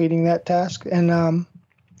 completing that task. And,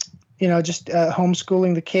 just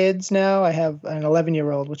homeschooling the kids now. I have an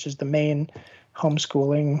 11-year-old, which is the main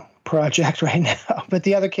homeschooling project right now. But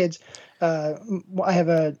the other kids, I have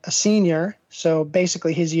a senior, so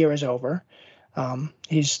basically his year is over.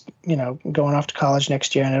 He's, going off to college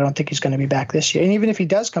next year, and I don't think he's going to be back this year. And even if he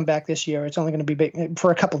does come back this year, it's only going to be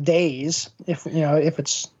for a couple of days. If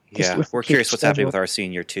it's we're curious what's happening with our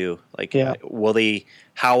senior too. Like,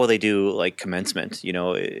 how will they do like commencement?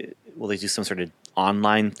 Will they do some sort of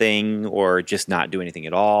online thing or just not do anything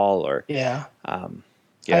at all? Or I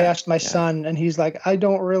asked my son, and he's like, I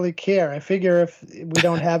don't really care. I figure if we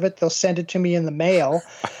don't have it, they'll send it to me in the mail.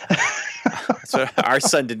 So our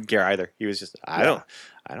son didn't care either. He was just, I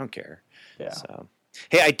don't care. Yeah. So,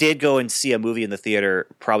 hey, I did go and see a movie in the theater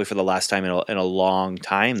probably for the last time in a long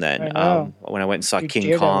time then. When I went and saw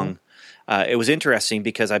King Kong. It was interesting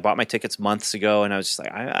because I bought my tickets months ago, and I was just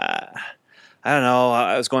like, I don't know.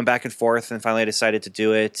 I was going back and forth, and finally I decided to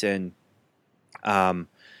do it. And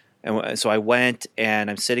so I went, and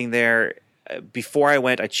I'm sitting there. Before I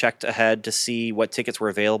went, I checked ahead to see what tickets were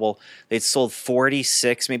available. They'd sold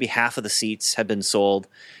 46, maybe half of the seats had been sold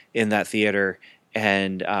in that theater.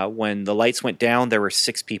 And when the lights went down, there were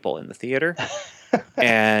 6 people in the theater.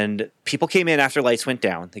 And people came in after lights went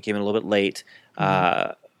down. They came in a little bit late.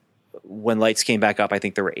 When lights came back up, I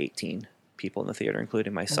think there were 18 people in the theater,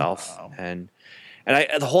 including myself. Wow. And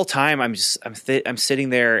the whole time I'm sitting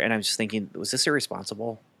there, and I'm just thinking, was this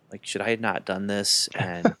irresponsible? Like, should I have not done this?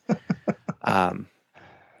 And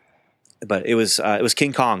but it was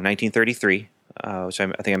King Kong, 1933, which I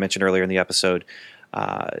think I mentioned earlier in the episode.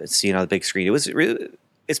 Seeing on the big screen,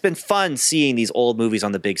 it's been fun seeing these old movies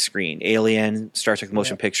on the big screen. Alien, Star Trek: The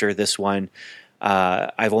Motion Picture, this one.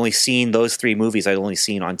 I've only seen those 3 movies. I've only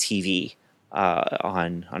seen on TV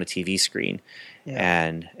on a TV screen.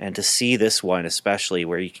 Yeah. And to see this one, especially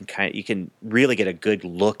where you can really get a good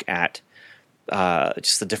look at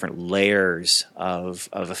just the different layers of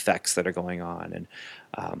effects that are going on.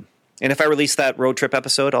 And if I release that road trip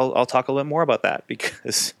episode, I'll talk a little more about that,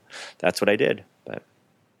 because that's what I did. But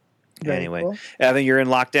anyway, cool. Evan, you're in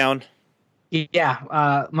lockdown.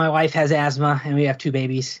 Yeah, my wife has asthma, and we have 2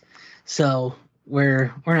 babies, so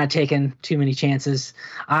we're not taking too many chances.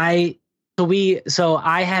 So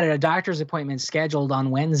I had a doctor's appointment scheduled on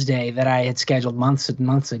Wednesday that I had scheduled months and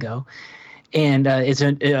months ago, and it's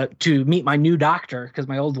to meet my new doctor, because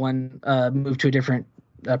my old one moved to a different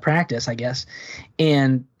practice, I guess.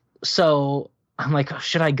 And so I'm like,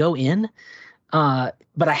 should I go in?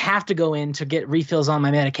 But I have to go in to get refills on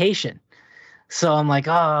my medication. So I'm like,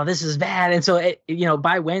 oh, this is bad. And so,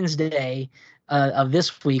 by Wednesday of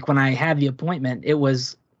this week, when I had the appointment,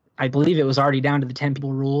 I believe it was already down to the 10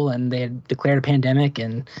 people rule, and they had declared a pandemic,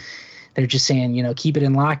 and they're just saying, keep it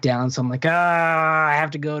in lockdown. So I'm like, I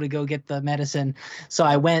have to go get the medicine. So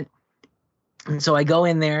I went, and so I go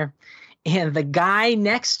in there, and the guy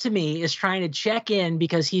next to me is trying to check in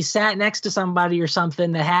because he sat next to somebody or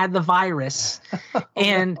something that had the virus.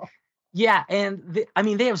 And yeah, and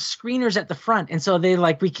they have screeners at the front, and so they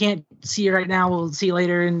like, we can't see you right now, we'll see you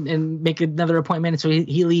later, and make another appointment. And so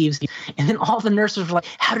he leaves, and then all the nurses were like,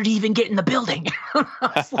 how did he even get in the building?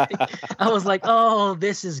 I was like, oh,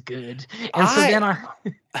 this is good. And so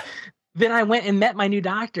then I went and met my new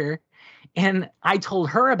doctor, and I told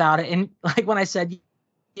her about it. And like, when I said,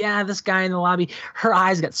 yeah, this guy in the lobby, her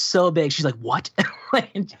eyes got so big. She's like, what?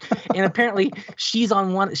 and apparently she's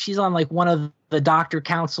on one of the doctor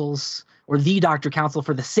councils, or the doctor council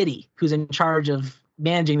for the city, who's in charge of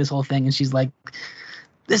managing this whole thing. And she's like,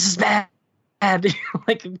 this is bad.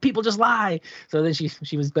 Like, people just lie. So then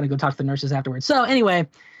she was going to go talk to the nurses afterwards. So anyway,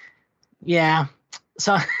 yeah.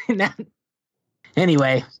 So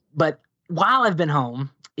anyway, but while I've been home,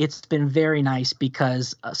 it's been very nice,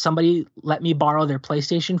 because somebody let me borrow their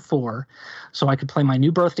PlayStation 4 so I could play my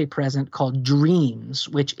new birthday present called Dreams,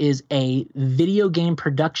 which is a video game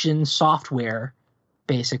production software,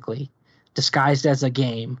 basically, disguised as a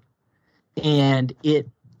game. And and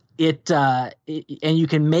you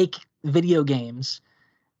can make video games,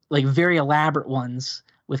 like very elaborate ones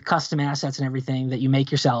with custom assets and everything that you make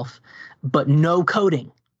yourself, but no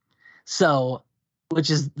coding. So, which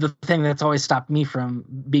is the thing that's always stopped me from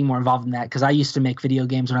being more involved in that, because I used to make video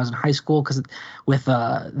games when I was in high school, because with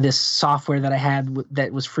this software that I had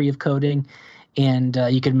that was free of coding, and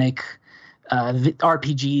you could make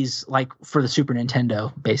RPGs like for the Super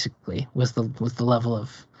Nintendo, basically, with the level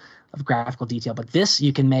of graphical detail. But this,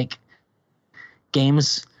 you can make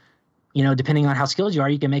games, depending on how skilled you are,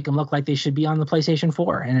 you can make them look like they should be on the PlayStation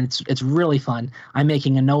 4, and it's really fun. I'm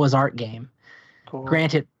making a Noah's Ark game. Cool.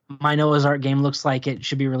 Granted, my Noah's Ark game looks like it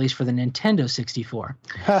should be released for the Nintendo 64,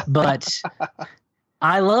 but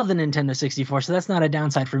I love the Nintendo 64, so that's not a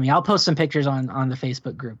downside for me. I'll post some pictures on the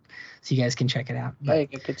Facebook group so you guys can check it out. Hey,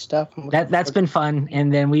 good stuff. That's been fun.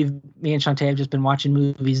 And then me and Shantae have just been watching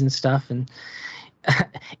movies and stuff. And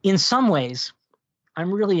in some ways,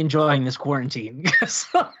 I'm really enjoying this quarantine,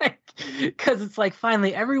 because it's like,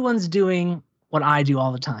 finally everyone's doing what I do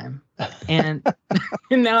all the time. And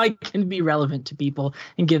now I can be relevant to people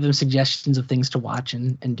and give them suggestions of things to watch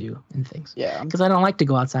and do and things. Yeah. Because I don't like to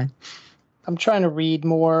go outside. I'm trying to read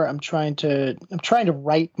more. I'm trying to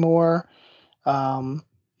write more. I'm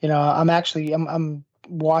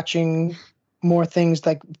watching more things,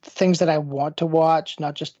 like things that I want to watch,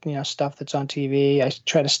 not just, stuff that's on TV. I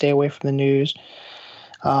try to stay away from the news.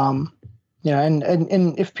 And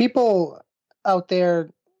if people out there,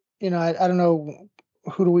 I don't know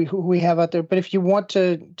who we have out there, but if you want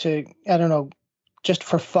to I don't know, just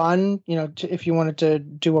for fun, if you wanted to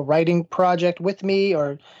do a writing project with me,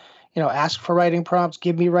 or ask for writing prompts,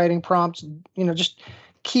 give me writing prompts, just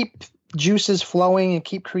keep juices flowing and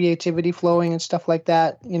keep creativity flowing and stuff like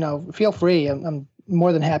that, feel free. I'm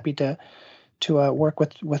more than happy to work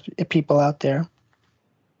with people out there.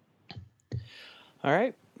 All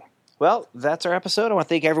right. Well, that's our episode. I want to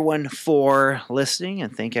thank everyone for listening,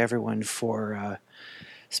 and thank everyone for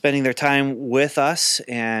spending their time with us.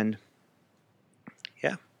 And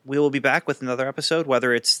yeah, we will be back with another episode,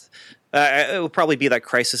 whether it's it will probably be that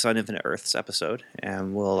Crisis on Infinite Earths episode,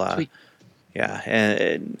 and we'll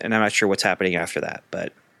and I'm not sure what's happening after that,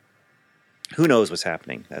 but who knows what's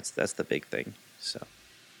happening. That's the big thing. So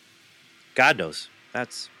God knows.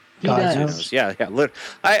 God knows. Yeah.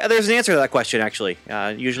 There's an answer to that question, actually.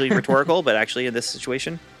 Usually rhetorical, but actually in this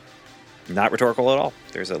situation, not rhetorical at all.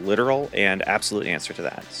 There's a literal and absolute answer to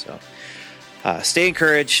that. So, stay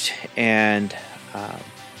encouraged, and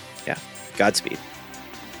Godspeed.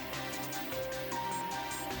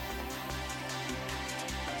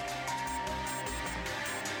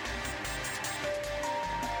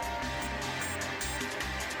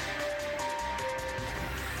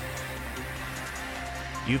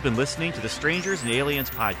 You've been listening to the Strangers and Aliens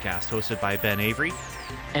podcast, hosted by Ben Avery,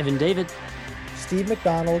 Evan David, Steve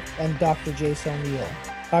McDonald, and Dr. Jason O'Neill.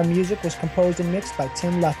 Our music was composed and mixed by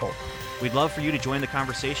Tim Leffel. We'd love for you to join the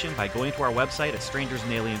conversation by going to our website at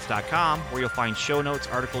strangersandaliens.com, where you'll find show notes,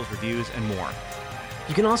 articles, reviews, and more.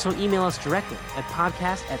 You can also email us directly at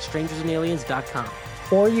podcast@strangersandaliens.com.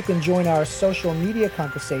 Or you can join our social media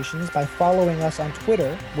conversations by following us on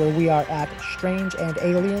Twitter, where we are at Strange and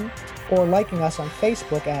Alien, or liking us on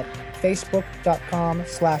Facebook at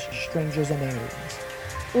facebook.com/strangersandaliens.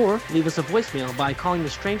 Or leave us a voicemail by calling the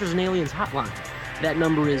Strangers and Aliens hotline. That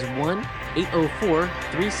number is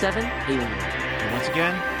 1-804-37-ALIEN. And once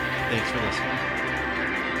again, thanks for listening.